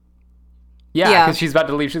 Yeah, because she's about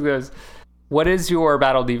to leave. She goes, what is your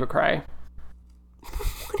Battle Diva cry?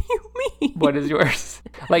 What do you mean? What is yours?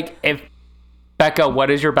 Like, if Becca,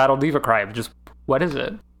 what is your Battle Diva cry? Just, what is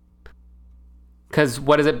it? Because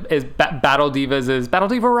what is it? Is Battle Divas is Battle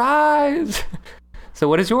Diva Rise. So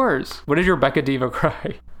what is yours? What is your Becca Diva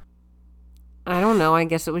cry? I don't know. I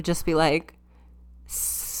guess it would just be like,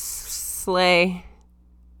 slay.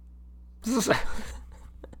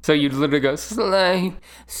 So you'd literally go, slay.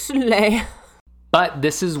 Slay. But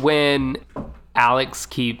this is when Alex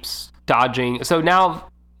keeps dodging. So now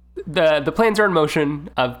the plans are in motion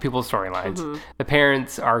of people's storylines. Mm-hmm. The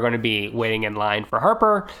parents are going to be waiting in line for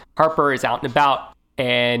Harper. Harper is out and about,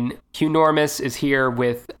 and Hugh Normus is here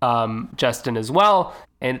with Justin as well,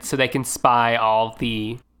 and so they can spy all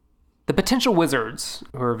the potential wizards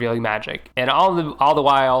who are revealing magic. And all the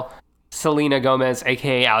while, Selena Gomez,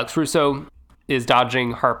 aka Alex Russo, is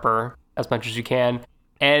dodging Harper as much as she can.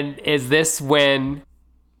 And is this when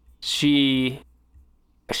she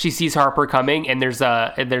sees Harper coming, and there's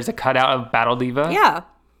a cutout of Battle Diva? Yeah.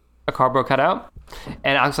 A cardboard cutout.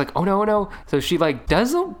 And I was like, oh no, oh no. So she like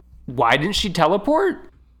why didn't she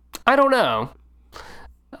teleport? I don't know.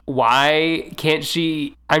 Why can't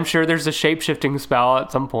she? I'm sure there's a shape-shifting spell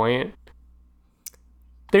at some point.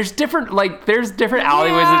 There's different alleyways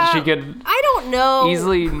that she could I don't know.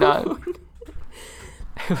 Easily not.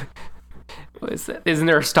 What is that? Isn't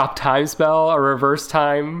there a stop time spell, a reverse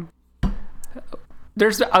time?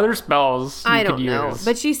 There's other spells you I could don't know, use.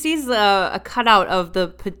 but she sees a cutout of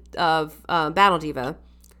Battle Diva,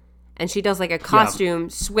 and she does like a costume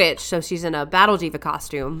switch, so she's in a Battle Diva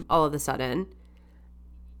costume all of a sudden.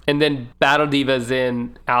 And then Battle Diva's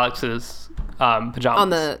in Alex's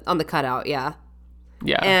pajamas on the cutout, yeah.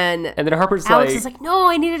 Yeah, and then Harper's Alex is like, no,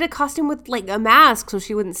 I needed a costume with like a mask so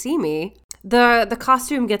she wouldn't see me. The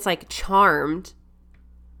costume gets like charmed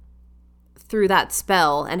through that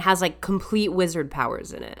spell and has like complete wizard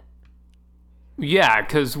powers in it. Yeah,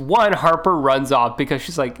 because Harper runs off because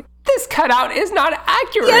she's like, this cutout is not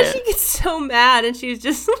accurate. Yeah, she gets so mad and she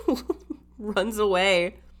just runs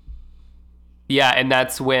away. Yeah, and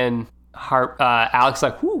that's when Alex is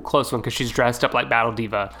like, whoo, close one, because she's dressed up like Battle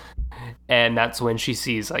Diva. And that's when she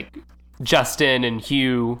sees like Justin and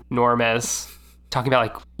Hugh Normus talking about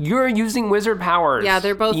like, you're using wizard powers. Yeah,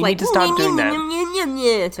 they're both you like, need to stop doing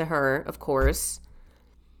that to her, of course.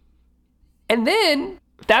 And then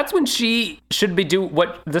that's when she should be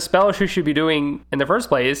what the spell she should be doing in the first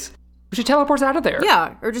place. She teleports out of there.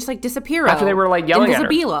 Yeah, or just like disappear after they were like yelling at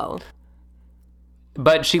her.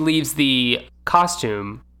 But she leaves the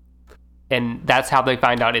costume, and that's how they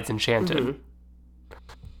find out it's enchanted.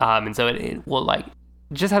 Mm-hmm. And so it will like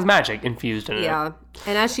just has magic infused in it. Yeah.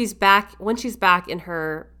 And when she's back in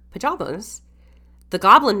her pajamas, the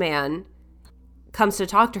Goblin Man comes to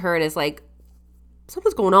talk to her and is like,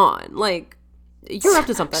 something's going on. Like, you're up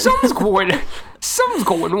to something. Something's going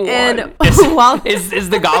on. And is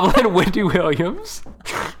the Goblin Wendy Williams?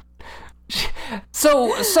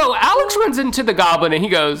 So Alex runs into the Goblin and he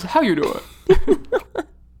goes, how you doing?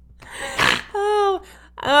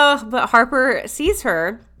 But Harper sees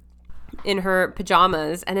her in her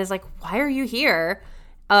pajamas and is like, why are you here?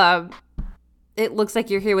 It looks like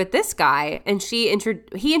you're here with this guy. And he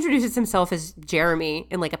introduces himself as Jeremy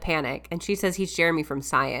in like a panic. And she says he's Jeremy from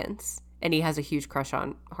Science. And he has a huge crush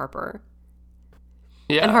on Harper.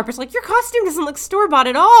 Yeah. And Harper's like, your costume doesn't look store-bought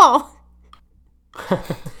at all.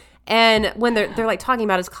 And when they're like talking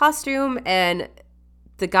about his costume, and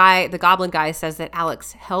the Goblin guy says that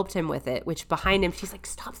Alex helped him with it, which behind him, she's like,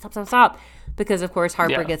 stop. Because, of course,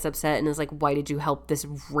 Harper gets upset and is like, why did you help this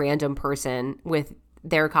random person with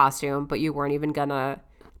their costume, but you weren't even gonna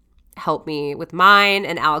help me with mine?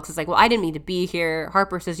 And Alex is like, well, I didn't mean to be here.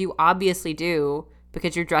 Harper says, you obviously do,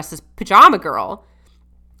 because you're dressed as Pajama Girl.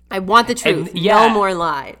 I want the truth. No more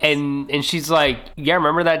lies. And she's like, yeah,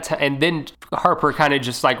 remember that time? And then Harper kind of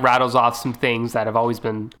just like rattles off some things that have always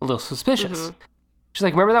been a little suspicious. Mm-hmm. She's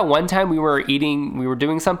like, remember that one time we were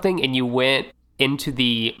doing something and you went into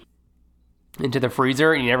the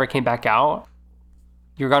freezer and you never came back out?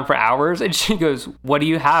 you're gone for hours? And she goes, what do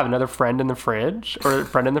you have? Another friend in the fridge? Or a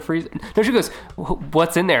friend in the freezer? No, she goes,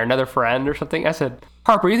 what's in there? Another friend or something? I said,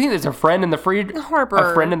 Harper, you think there's a friend in the fridge? Harper.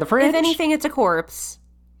 A friend in the fridge? If anything, it's a corpse.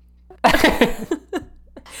 I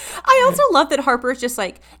also love that Harper's just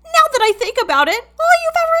like, now that I think about it, all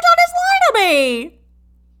you've ever done is lie to me.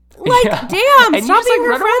 Like, damn, And stop you just, being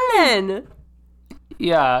like, her friend then.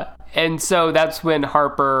 Yeah. And so that's when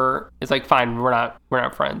Harper is like, fine, we're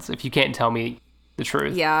not friends if you can't tell me the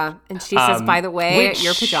truth. Yeah. And she says, by the way, which-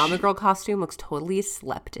 your pajama girl costume looks totally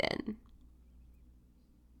slept in.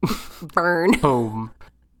 Burn. Boom.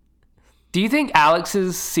 Do you think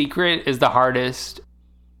Alex's secret is the hardest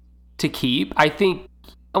to keep? I think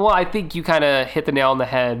you kind of hit the nail on the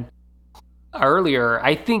head earlier.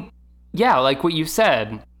 I think, yeah, like what you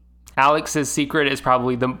said, Alex's secret is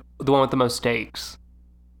probably the one with the most stakes.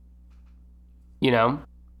 You know?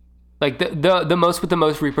 Like the most with the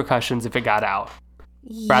most repercussions if it got out.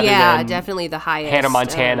 Rather than definitely the highest. Hannah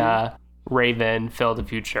Montana, Raven, Phil the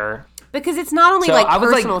Future. Because it's not only So like I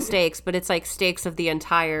was personal like- stakes, but it's like stakes of the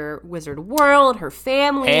entire wizard world, her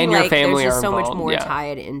family. And your like, family there's just are so much involved, more yeah.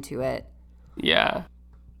 tied into it. Yeah.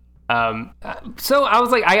 So I was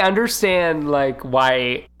like, I understand like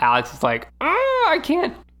why Alex is like, I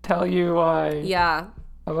can't tell you why. Yeah.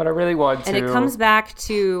 But I really want to. And it comes back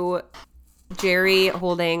to Jerry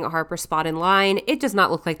holding Harper's spot in line. It does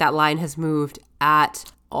not look like that line has moved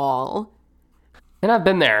at all. And I've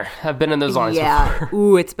been there. I've been in those lines before.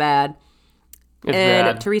 Ooh, it's bad. It's and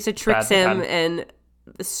bad. Teresa tricks him and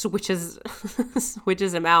switches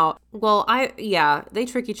him out. Well, they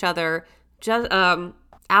trick each other.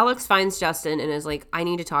 Alex finds Justin and is like, I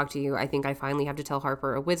need to talk to you. I think I finally have to tell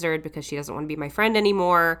Harper a wizard because she doesn't want to be my friend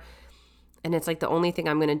anymore. And it's like the only thing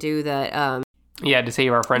I'm going to do that... to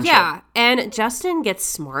save our friendship. Yeah, and Justin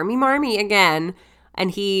gets smarmy again,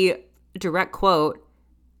 and he, direct quote,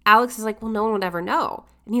 Alex is like, well, no one would ever know.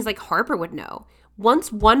 And he's like, Harper would know.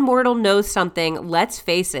 Once one mortal knows something, let's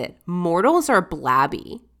face it, mortals are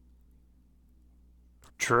blabby.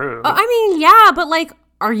 True. I mean, yeah, but like,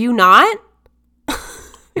 are you not?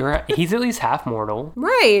 He's at least half mortal.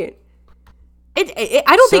 Right.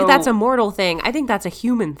 I don't think that's a mortal thing. I think that's a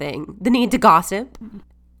human thing. The need to gossip.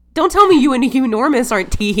 Don't tell me you and Enormous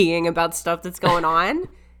aren't teeing about stuff that's going on.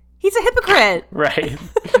 He's a hypocrite. Right.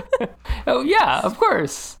 Oh, yeah, of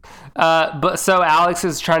course. But so Alex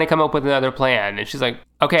is trying to come up with another plan. And she's like,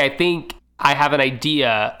 okay, I think I have an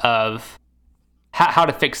idea of how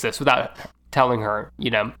to fix this without telling her, you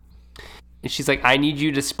know. And she's like, I need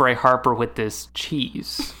you to spray Harper with this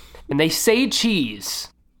cheese. And they say cheese.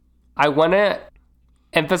 I want to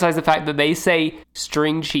emphasize the fact that they say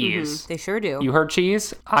string cheese. They sure do. You heard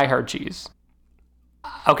cheese? I heard cheese.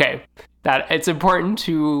 Okay. That it's important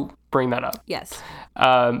to bring that up. Yes.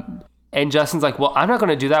 And Justin's like, well, I'm not going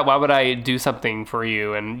to do that. Why would I do something for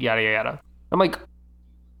you? And yada, yada, yada. I'm like,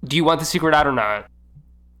 do you want the secret out or not?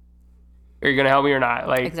 Are you going to help me or not?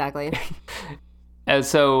 Like, exactly. And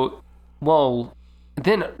so, well,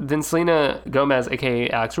 then Selena Gomez, aka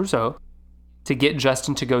Alex Russo, to get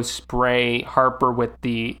Justin to go spray Harper with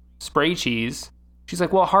the spray cheese, she's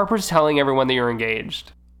like, well, Harper's telling everyone that you're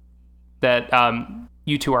engaged. That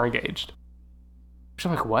you two are engaged. She's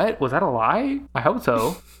like, what? Was that a lie? I hope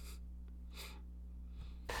so.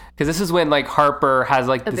 Because this is when like Harper has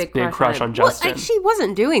like this big crush on Justin. Well, she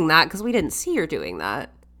wasn't doing that because we didn't see her doing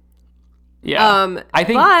that. Yeah. I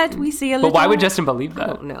think, but we see a little... But why would Justin believe that?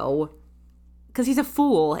 I don't know. Because he's a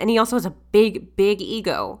fool and he also has a big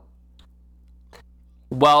ego.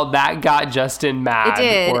 Well, that got Justin mad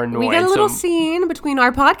or annoyed. We get a little scene between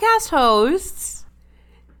our podcast hosts.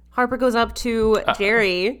 Harper goes up to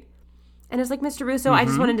Jerry and is like, Mr. Russo, I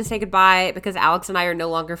just wanted to say goodbye because Alex and I are no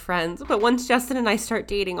longer friends. But once Justin and I start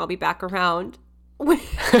dating, I'll be back around. Which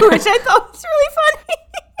I thought was really funny.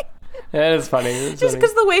 That is funny. Just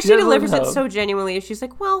because the way she delivers it so genuinely. She's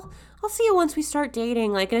like, well, I'll see you once we start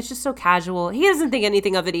dating. Like, and it's just so casual. He doesn't think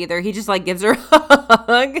anything of it either. He just like gives her a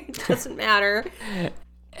hug. It doesn't matter.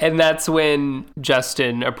 And that's when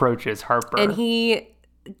Justin approaches Harper. And he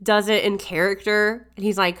does it in character. And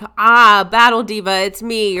he's like, Battle Diva, it's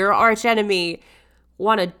me, your arch enemy.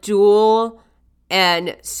 Want a duel?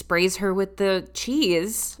 And sprays her with the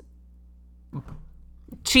cheese.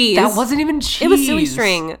 That wasn't even cheese. It was silly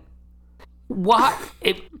string. What?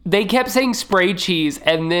 They kept saying spray cheese,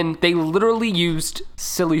 and then they literally used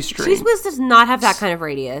silly string. Cheese Whiz does not have that kind of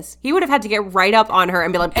radius. He would have had to get right up on her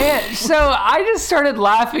and be like... And so I just started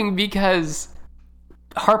laughing because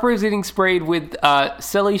Harper is getting sprayed with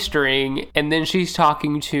silly string, and then she's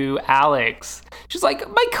talking to Alex. She's like,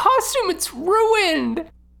 my costume, it's ruined.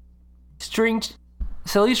 String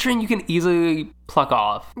silly string you can easily pluck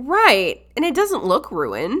off. Right. And it doesn't look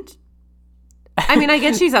ruined. I mean, I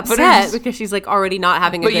guess she's upset because she's like already not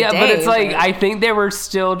having a good day. But it's like, I think they were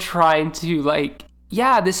still trying to like,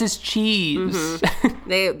 yeah, this is cheese. Mm-hmm.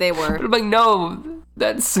 They were. But I'm like, no,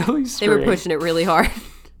 that's silly string. They were pushing it really hard.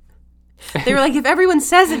 They were like, if everyone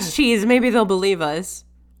says it's cheese, maybe they'll believe us.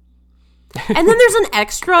 And then there's an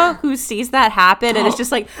extra who sees that happen and it's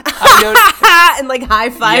just like, and like high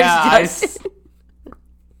fives Justin.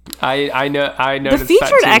 I noticed the featured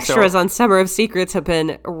that too, extras on Summer of Secrets have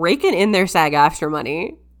been raking in their SAG-AFTRA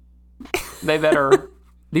money. They better.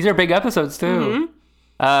 These are big episodes too.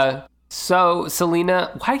 Mm-hmm. So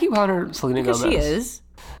Selena, why do you keep calling her Selena Gomez?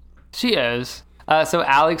 She is. So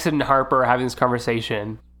Alex and Harper are having this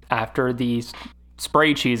conversation after the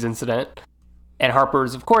spray cheese incident. And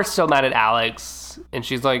Harper's, of course, still mad at Alex. And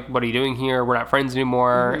she's like, what are you doing here? We're not friends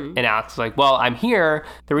anymore. Mm-hmm. And Alex is like, well, I'm here.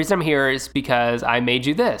 The reason I'm here is because I made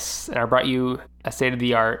you this. And I brought you a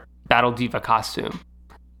state-of-the-art Battle Diva costume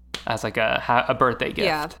as like a birthday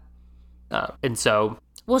gift. Yeah. And so...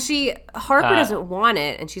 Well, Harper doesn't want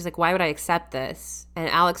it. And she's like, why would I accept this? And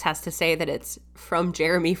Alex has to say that it's from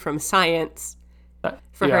Jeremy from Science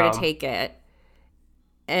for her to take it.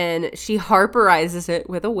 And she Harper-izes it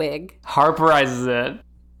with a wig. Harper-izes it.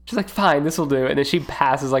 She's like, fine, this will do. And then she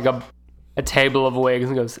passes like a table of wigs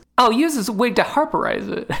and goes, I'll use this wig to Harper-ize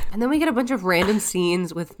it. And then we get a bunch of random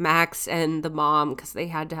scenes with Max and the mom because they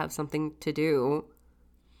had to have something to do.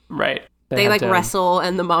 Right. They like wrestle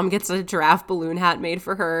and the mom gets a giraffe balloon hat made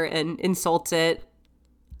for her and insults it.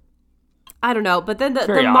 I don't know. But then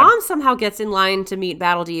the mom somehow gets in line to meet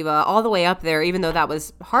Battle Diva all the way up there, even though that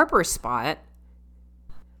was Harper's spot.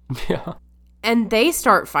 Yeah. And they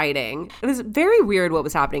start fighting. It was very weird what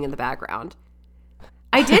was happening in the background.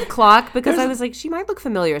 I did clock because I was like, she might look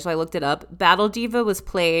familiar, so I looked it up. Battle Diva was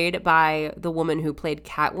played by the woman who played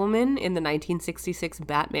Catwoman in the 1966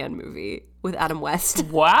 Batman movie with Adam West.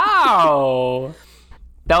 Wow.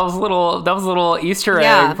 That was a little Easter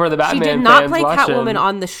egg for the Batman fans. She did not play Catwoman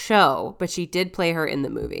on the show, but she did play her in the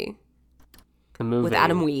movie. The movie. With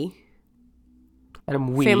Adam Wee.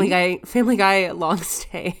 Adam Wee. Family Guy long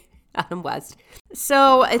stay. Adam West.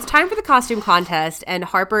 So it's time for the costume contest, and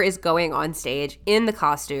Harper is going on stage in the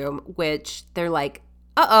costume, which they're like,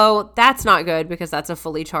 uh-oh, that's not good because that's a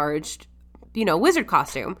fully charged, wizard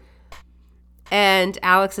costume. And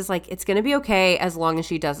Alex is like, it's going to be okay as long as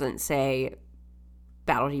she doesn't say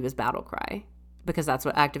Battle Diva's battle cry, because that's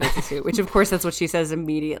what activates the suit, which of course that's what she says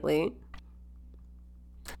immediately.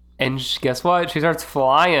 And guess what? She starts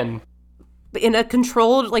flying. In a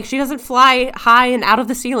controlled, like, she doesn't fly high and out of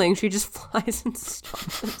the ceiling. She just flies and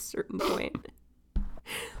stops at a certain point.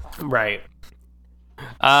 Right.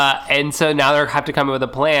 And so now they have to come up with a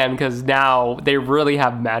plan because now they really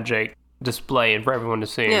have magic displayed for everyone to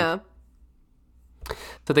see. Yeah.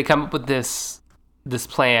 So they come up with this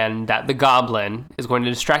plan that the goblin is going to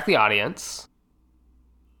distract the audience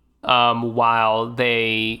while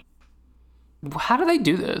they... How do they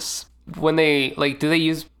do this? When they, like, do they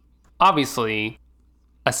use... Obviously,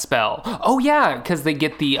 a spell. Oh yeah, because they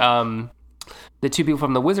get the two people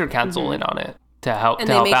from the Wizard Council in on it to help. And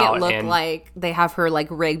they make it look like they have her like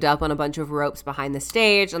rigged up on a bunch of ropes behind the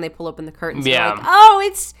stage, and they pull open the curtains. Yeah. Like, oh,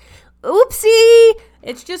 it's oopsie,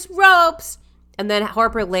 it's just ropes. And then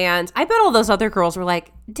Harper lands. I bet all those other girls were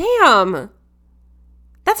like, "Damn,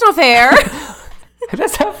 that's not fair.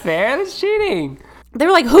 That's not fair. That's cheating." They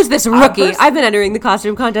were like, who's this rookie? I've been entering the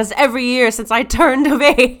costume contest every year since I turned of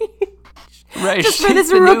age. Right. Just for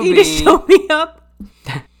this rookie to show me up.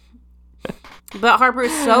 But Harper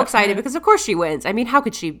is so excited because of course she wins. I mean, how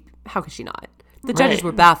could she not? The judges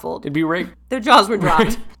were baffled. It'd be rigged. Their jaws were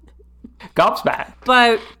dropped. Gobsmacked.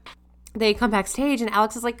 But they come backstage and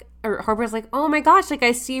Alex is like, or Harper's like, oh my gosh, like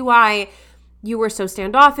I see why you were so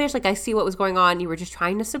standoffish. Like I see what was going on. You were just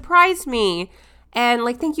trying to surprise me. And,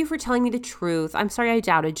 like, thank you for telling me the truth. I'm sorry I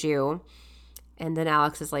doubted you. And then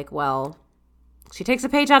Alex is like, well, she takes a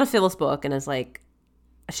page out of Phil's book and is like,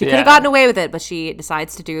 she could have gotten away with it, but she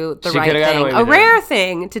decides to do the right thing. A rare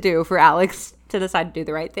thing to do for Alex to decide to do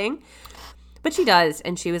the right thing. But she does.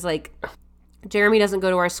 And she was like, Jeremy doesn't go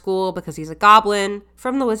to our school because he's a goblin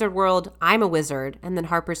from the wizard world. I'm a wizard. And then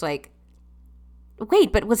Harper's like,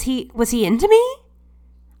 wait, but was he into me?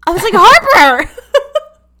 I was like, Harper!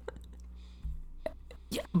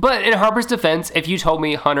 Yeah, but in Harper's defense, if you told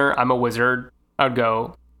me, Hunter, I'm a wizard, I'd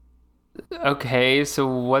go, okay, so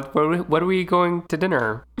what are we going to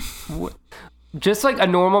dinner? Just like a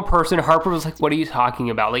normal person, Harper was like, what are you talking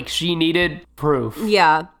about? Like, she needed proof.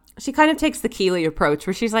 Yeah. She kind of takes the Keeley approach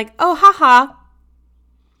where she's like, oh, haha.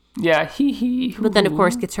 Yeah, hee. But then, of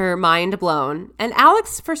course, gets her mind blown. And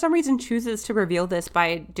Alex, for some reason, chooses to reveal this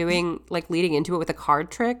by doing, like, leading into it with a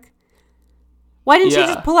card trick. Why didn't she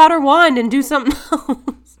just pull out her wand and do something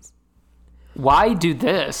else? Why do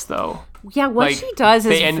this, though? Yeah, what she does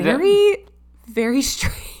is very, very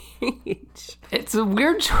strange. It's a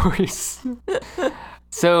weird choice.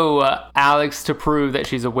 So, Alex, to prove that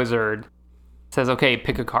she's a wizard, says, okay,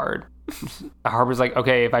 pick a card. Harper's like,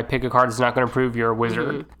 okay, if I pick a card, it's not going to prove you're a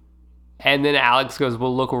wizard. Mm-hmm. And then Alex goes,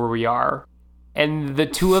 well, look where we are. And the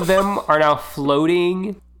two of them are now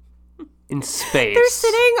floating in space. They're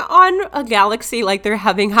sitting on a galaxy like they're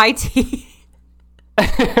having high tea.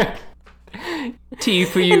 Tea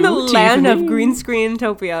for you. In the land of green screen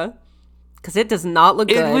utopia. Because it does not look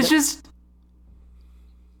good. It was just...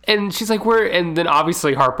 And she's like, and then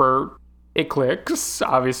obviously Harper, it clicks,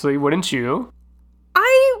 obviously, wouldn't you?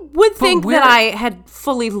 I would think that I had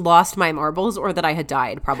fully lost my marbles or that I had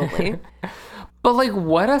died, probably. But, like,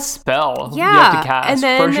 what a spell you have to cast. And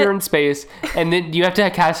then, first you're in space, and then you have to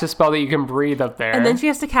cast a spell that you can breathe up there. And then she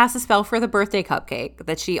has to cast a spell for the birthday cupcake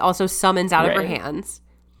that she also summons out of her hands.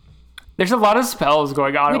 There's a lot of spells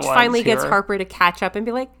going on which at once finally here. Gets Harper to catch up and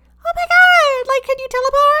be like, oh my god, like, can you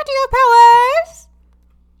teleport your powers?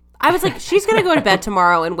 I was like, she's going to go to bed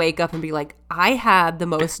tomorrow and wake up and be like, I had the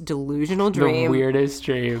most delusional dream. The weirdest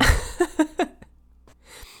dream.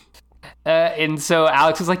 And so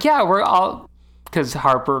Alex is like, yeah, we're all... Because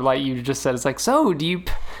Harper, like you just said, it's like, so do you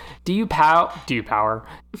have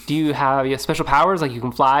special powers? Like you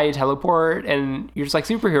can fly, teleport, and you're just like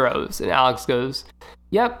superheroes. And Alex goes,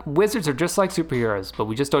 yep, wizards are just like superheroes, but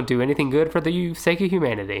we just don't do anything good for the sake of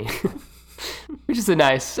humanity. Which is a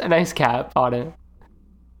nice cap on it.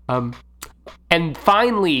 And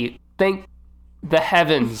finally, thank the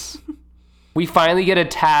heavens, we finally get a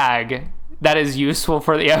tag that is useful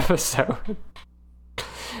for the episode.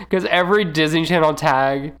 Because every Disney Channel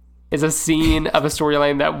tag is a scene of a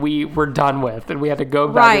storyline that we were done with, and we had to go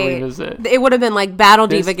back and revisit. It would have been like Battle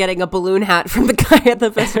Diva getting a balloon hat from the guy at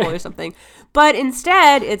the festival or something. But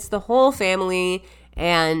instead, it's the whole family,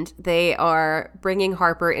 and they are bringing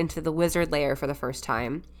Harper into the wizard lair for the first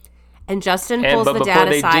time. And Justin pulls the dad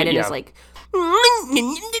aside and is like,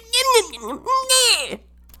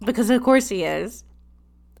 because of course he is.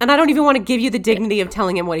 And I don't even want to give you the dignity of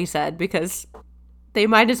telling him what he said, because they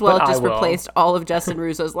might as well have just replaced all of Justin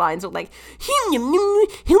Russo's lines with like,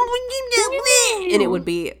 and it would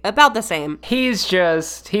be about the same. He's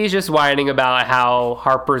just whining about how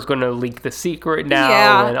Harper's going to leak the secret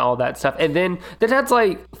now and all that stuff. And then the dad's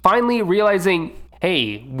like finally realizing,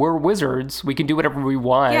 hey, we're wizards. We can do whatever we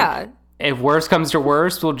want. Yeah. If worst comes to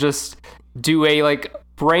worst, we'll just do a like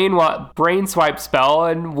brain swipe spell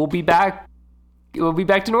and we'll be back. We'll be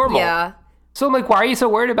back to normal. Yeah. So I'm like, why are you so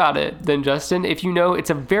worried about it then, Justin, if you know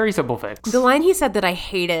it's a very simple fix? The line he said that I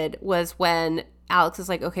hated was when Alex is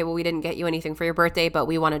like, okay, well, we didn't get you anything for your birthday, but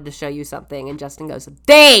we wanted to show you something. And Justin goes,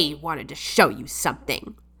 they wanted to show you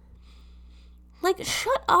something. Like,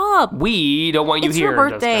 shut up. We don't want you here, It's your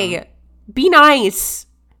birthday. Justin. Be nice.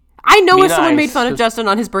 I know if someone made fun of Justin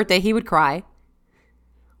on his birthday, he would cry.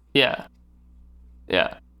 Yeah.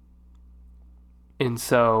 Yeah. And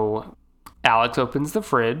so Alex opens the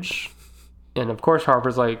fridge. And of course,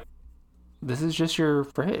 Harper's like, this is just your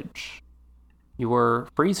fridge. Your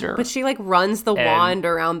freezer. But she like runs the wand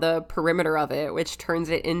around the perimeter of it, which turns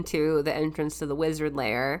it into the entrance to the wizard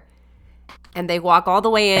lair. And they walk all the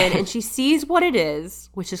way in and she sees what it is,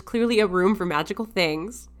 which is clearly a room for magical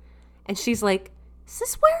things. And she's like, is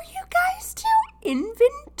this where you guys do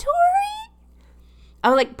inventory?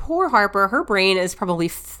 I'm like, poor Harper. Her brain is probably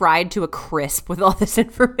fried to a crisp with all this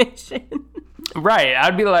information. Right.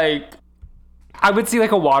 I'd be like, I would see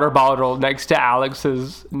like a water bottle next to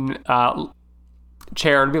Alex's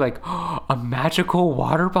chair and be like, oh, a magical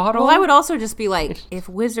water bottle? Well, I would also just be like, if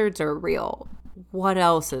wizards are real, what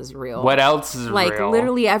else is real? What else is real? Like,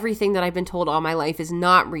 literally everything that I've been told all my life is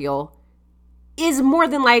not real, is more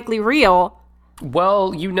than likely real.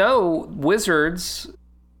 Well, you know, Wizards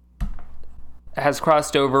has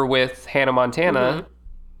crossed over with Hannah Montana,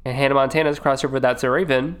 and Hannah Montana's crossed over with That's a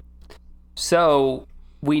Raven. So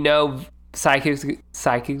we know psychics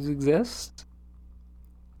exist.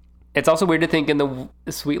 It's also weird to think in the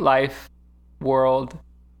Sweet Life world,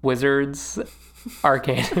 wizards are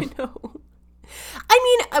canon. I know.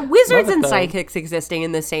 I mean, wizards and psychics existing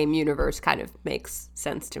in the same universe kind of makes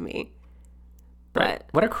sense to me. But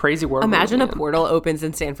what a crazy world. Imagine a portal opens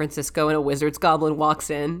in San Francisco and a wizard's goblin walks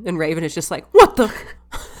in and Raven is just like, what the?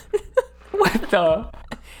 What the?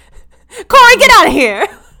 Corey, get out of here!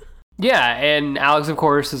 Yeah, and Alex, of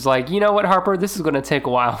course, is like, you know what, Harper, this is going to take a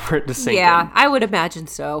while for it to sink in. Yeah, I would imagine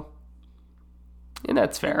so. And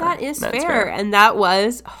that's fair. And that is fair. And that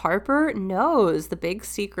was Harper Knows, the big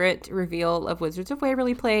secret reveal of Wizards of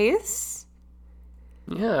Waverly Place.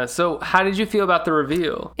 Yeah, so how did you feel about the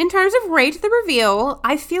reveal? In terms of rate the reveal,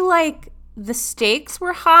 I feel like the stakes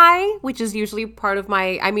were high, which is usually part of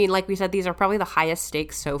my... I mean, like we said, these are probably the highest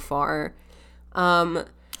stakes so far.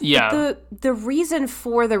 Yeah. The reason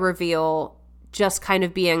for the reveal just kind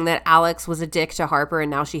of being that Alex was a dick to Harper and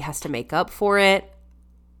now she has to make up for it.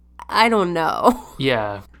 I don't know.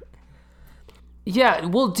 Yeah. Yeah,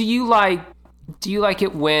 well, do you like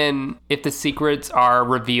it when if the secrets are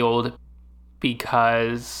revealed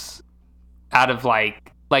because out of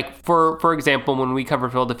like for example, when we cover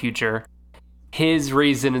Phil the Future, his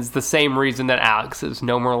reason is the same reason that Alex is,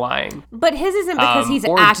 no more lying. But his isn't because he's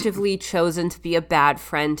actively chosen to be a bad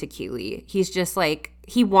friend to Keeley. He's just like,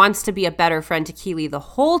 he wants to be a better friend to Keeley the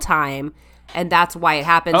whole time, and that's why it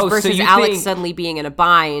happens, versus so Alex suddenly being in a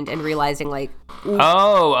bind and realizing like...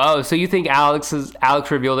 So you think Alex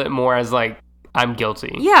revealed it more as like, I'm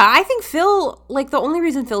guilty. Yeah, I think Phil, like the only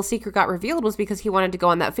reason Phil's secret got revealed was because he wanted to go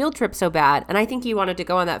on that field trip so bad, and I think he wanted to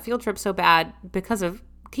go on that field trip so bad because of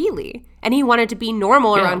Keeley, and he wanted to be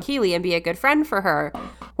normal around Keeley and be a good friend for her,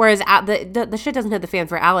 whereas the shit doesn't hit the fan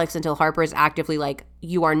for Alex until Harper is actively like,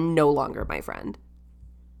 you are no longer my friend,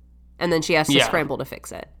 and then she has to scramble to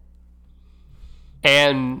fix it.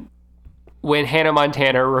 And when Hannah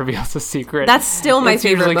Montana reveals a secret, that's still my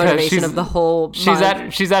favorite motivation of the whole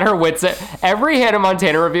month. She's at her wits end. Every Hannah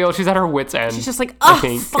Montana reveal, she's at her wits end. She's just like,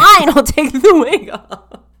 fine, I'll take the wig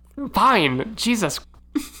off. Fine, Jesus,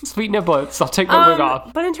 sweet niblets, I'll take my wig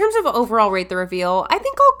off. But in terms of overall rate the reveal, I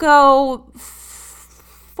think I'll go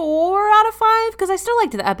 4 out of 5 because I still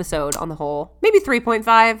liked the episode on the whole. Maybe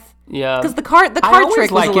 3.5. Yeah, because the card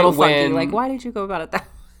trick was a little funky. Like, why did you go about it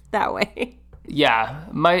that way? Yeah,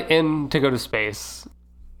 to go to space.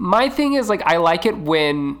 My thing is, like, I like it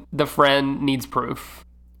when the friend needs proof.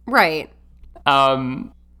 Right.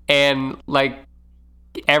 And, like,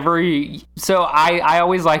 so I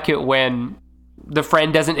always like it when the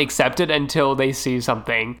friend doesn't accept it until they see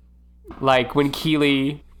something. Like, when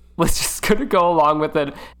Keeley was just gonna go along with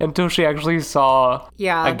it until she actually saw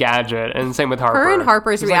a gadget. And same with Harper. Her and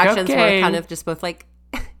Harper's reactions were kind of just both like,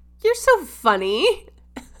 you're so funny.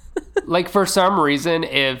 Like, for some reason,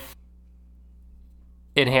 if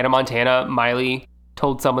in Hannah Montana, Miley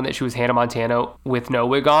told someone that she was Hannah Montana with no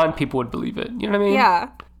wig on, people would believe it. You know what I mean? Yeah.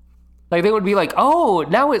 Like, they would be like, oh,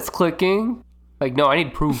 now it's clicking. Like, no, I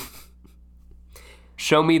need proof.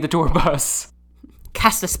 Show me the tour bus.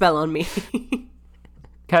 Cast a spell on me.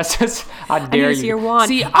 I dare you. Use your wand.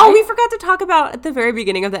 See, we forgot to talk about at the very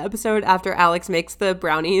beginning of the episode, after Alex makes the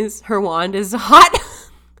brownies, her wand is hot.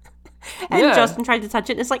 And Justin tried to touch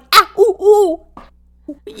it, and it's like, ooh.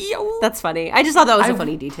 That's funny. I just thought that was a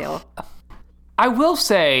funny detail. I will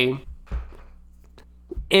say,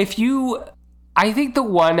 I think the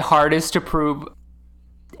one hardest to prove,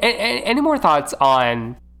 any more thoughts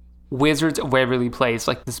on Wizards of Waverly Place,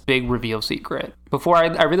 like this big reveal secret, before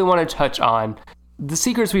I really want to touch on the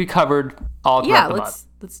secrets we covered all throughout the month.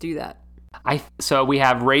 Let's do that. So we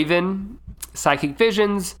have Raven, psychic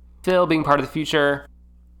visions, Phil being part of the future,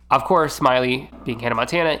 of course, Smiley being Hannah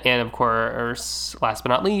Montana, and of course, last but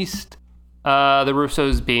not least, the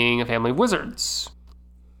Russos being a family of wizards.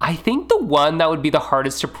 I think the one that would be the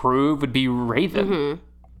hardest to prove would be Raven. Mm-hmm.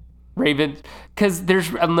 Raven, because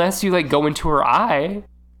unless you like go into her eye,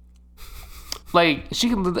 like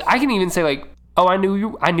I can even say like, oh, I knew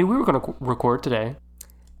we were gonna record today.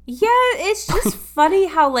 Yeah, it's just funny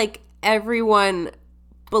how like everyone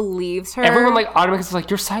believes her. Everyone like automatically is like,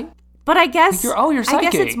 you're psychic. But I guess you're psychic.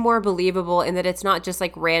 I guess it's more believable in that it's not just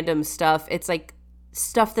like random stuff. It's like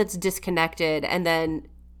stuff that's disconnected, and then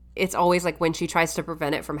it's always like when she tries to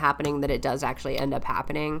prevent it from happening that it does actually end up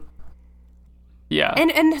happening. Yeah.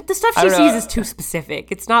 And the stuff she sees is too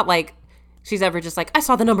specific. It's not like she's ever just like, I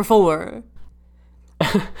saw the number 4.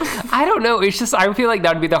 I don't know. It's just, I feel like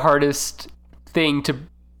that would be the hardest thing to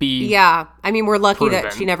be. Yeah. I mean, we're lucky proven.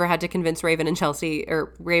 that she never had to convince Raven and Chelsea,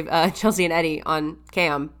 or Chelsea and Eddie on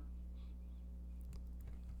Cam.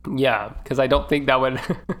 Yeah, because I don't think that would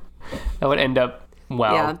that would end up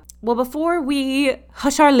well. Yeah. Well, before we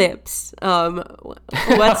hush our lips, what's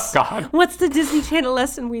the Disney Channel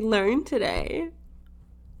lesson we learned today?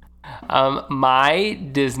 My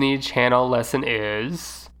Disney Channel lesson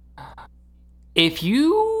is, if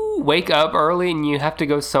you wake up early and you have to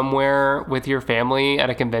go somewhere with your family at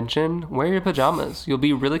a convention, wear your pajamas. You'll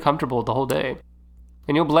be really comfortable the whole day.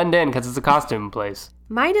 And you'll blend in because it's a costume place.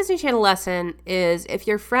 My Disney Channel lesson is if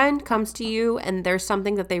your friend comes to you and there's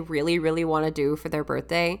something that they really, really want to do for their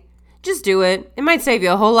birthday, just do it. It might save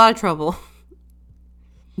you a whole lot of trouble.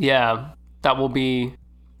 Yeah, that will be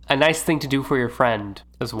a nice thing to do for your friend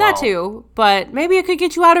as well. That too, but maybe it could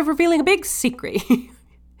get you out of revealing a big secret.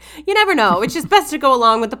 You never know. It's just best to go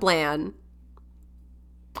along with the plan.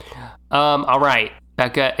 All right,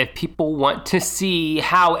 Becca, if people want to see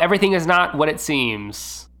how everything is not what it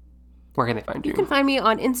seems, where can they find you? You can find me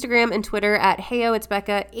on Instagram and Twitter at Heyo It's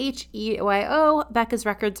Becca, Heyo, Becca's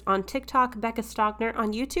Records on TikTok, Becca Stockner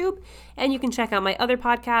on YouTube. And you can check out my other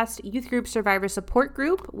podcast, Youth Group Survivor Support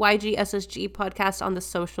Group, YGSSG podcast on the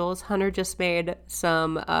socials. Hunter just made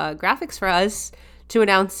some graphics for us to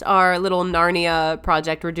announce our little Narnia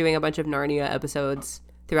project. We're doing a bunch of Narnia episodes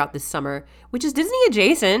throughout this summer, which is Disney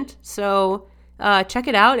adjacent. So check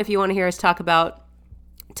it out if you want to hear us talk about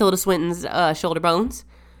Tilda Swinton's shoulder bones.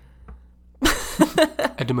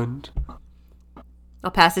 Edmund. I'll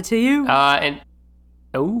pass it to you. And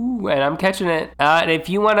I'm catching it. And if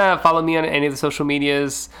you want to follow me on any of the social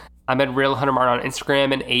medias, I'm at Real Hunter Martin on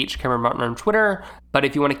Instagram and H Cameron Martin on Twitter. But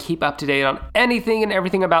if you want to keep up to date on anything and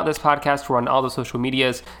everything about this podcast, we're on all the social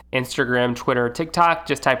medias, Instagram, Twitter, TikTok.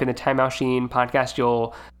 Just type in the Time Machine podcast.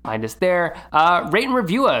 You'll find us there. Rate and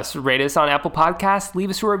review us. Rate us on Apple Podcasts. Leave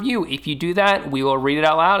us a review. If you do that, we will read it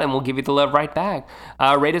out loud and we'll give you the love right back.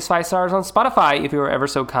 Rate us 5 stars on Spotify if you were ever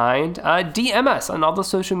so kind. DM us on all the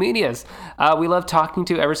social medias. We love talking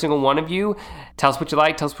to every single one of you. Tell us what you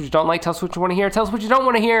like. Tell us what you don't like. Tell us what you want to hear. Tell us what you don't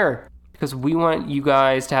want to hear. Because we want you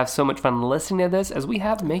guys to have so much fun listening to this as we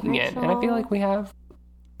have making it. And I feel like we have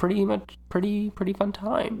pretty fun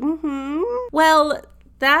time. Mm-hmm. Well,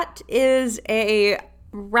 that is a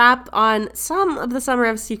wrap on some of the Summer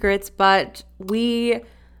of Secrets, but we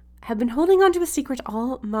have been holding on to a secret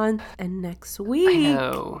all month, and next week I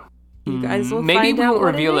know. You guys will Maybe find we out won't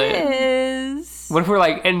what reveal it is. What if we're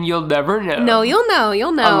like, and you'll never know? No, you'll know.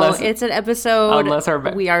 Unless, it's an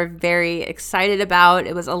episode we are very excited about.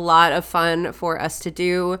 It was a lot of fun for us to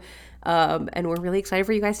do. And we're really excited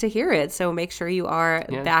for you guys to hear it. So make sure you are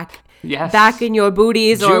back in your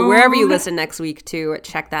booties or wherever you listen next week to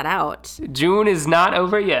check that out. June is not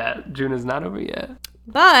over yet.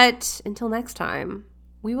 But until next time,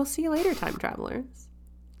 we will see you later, time travelers.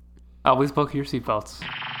 Always buckle your seatbelts.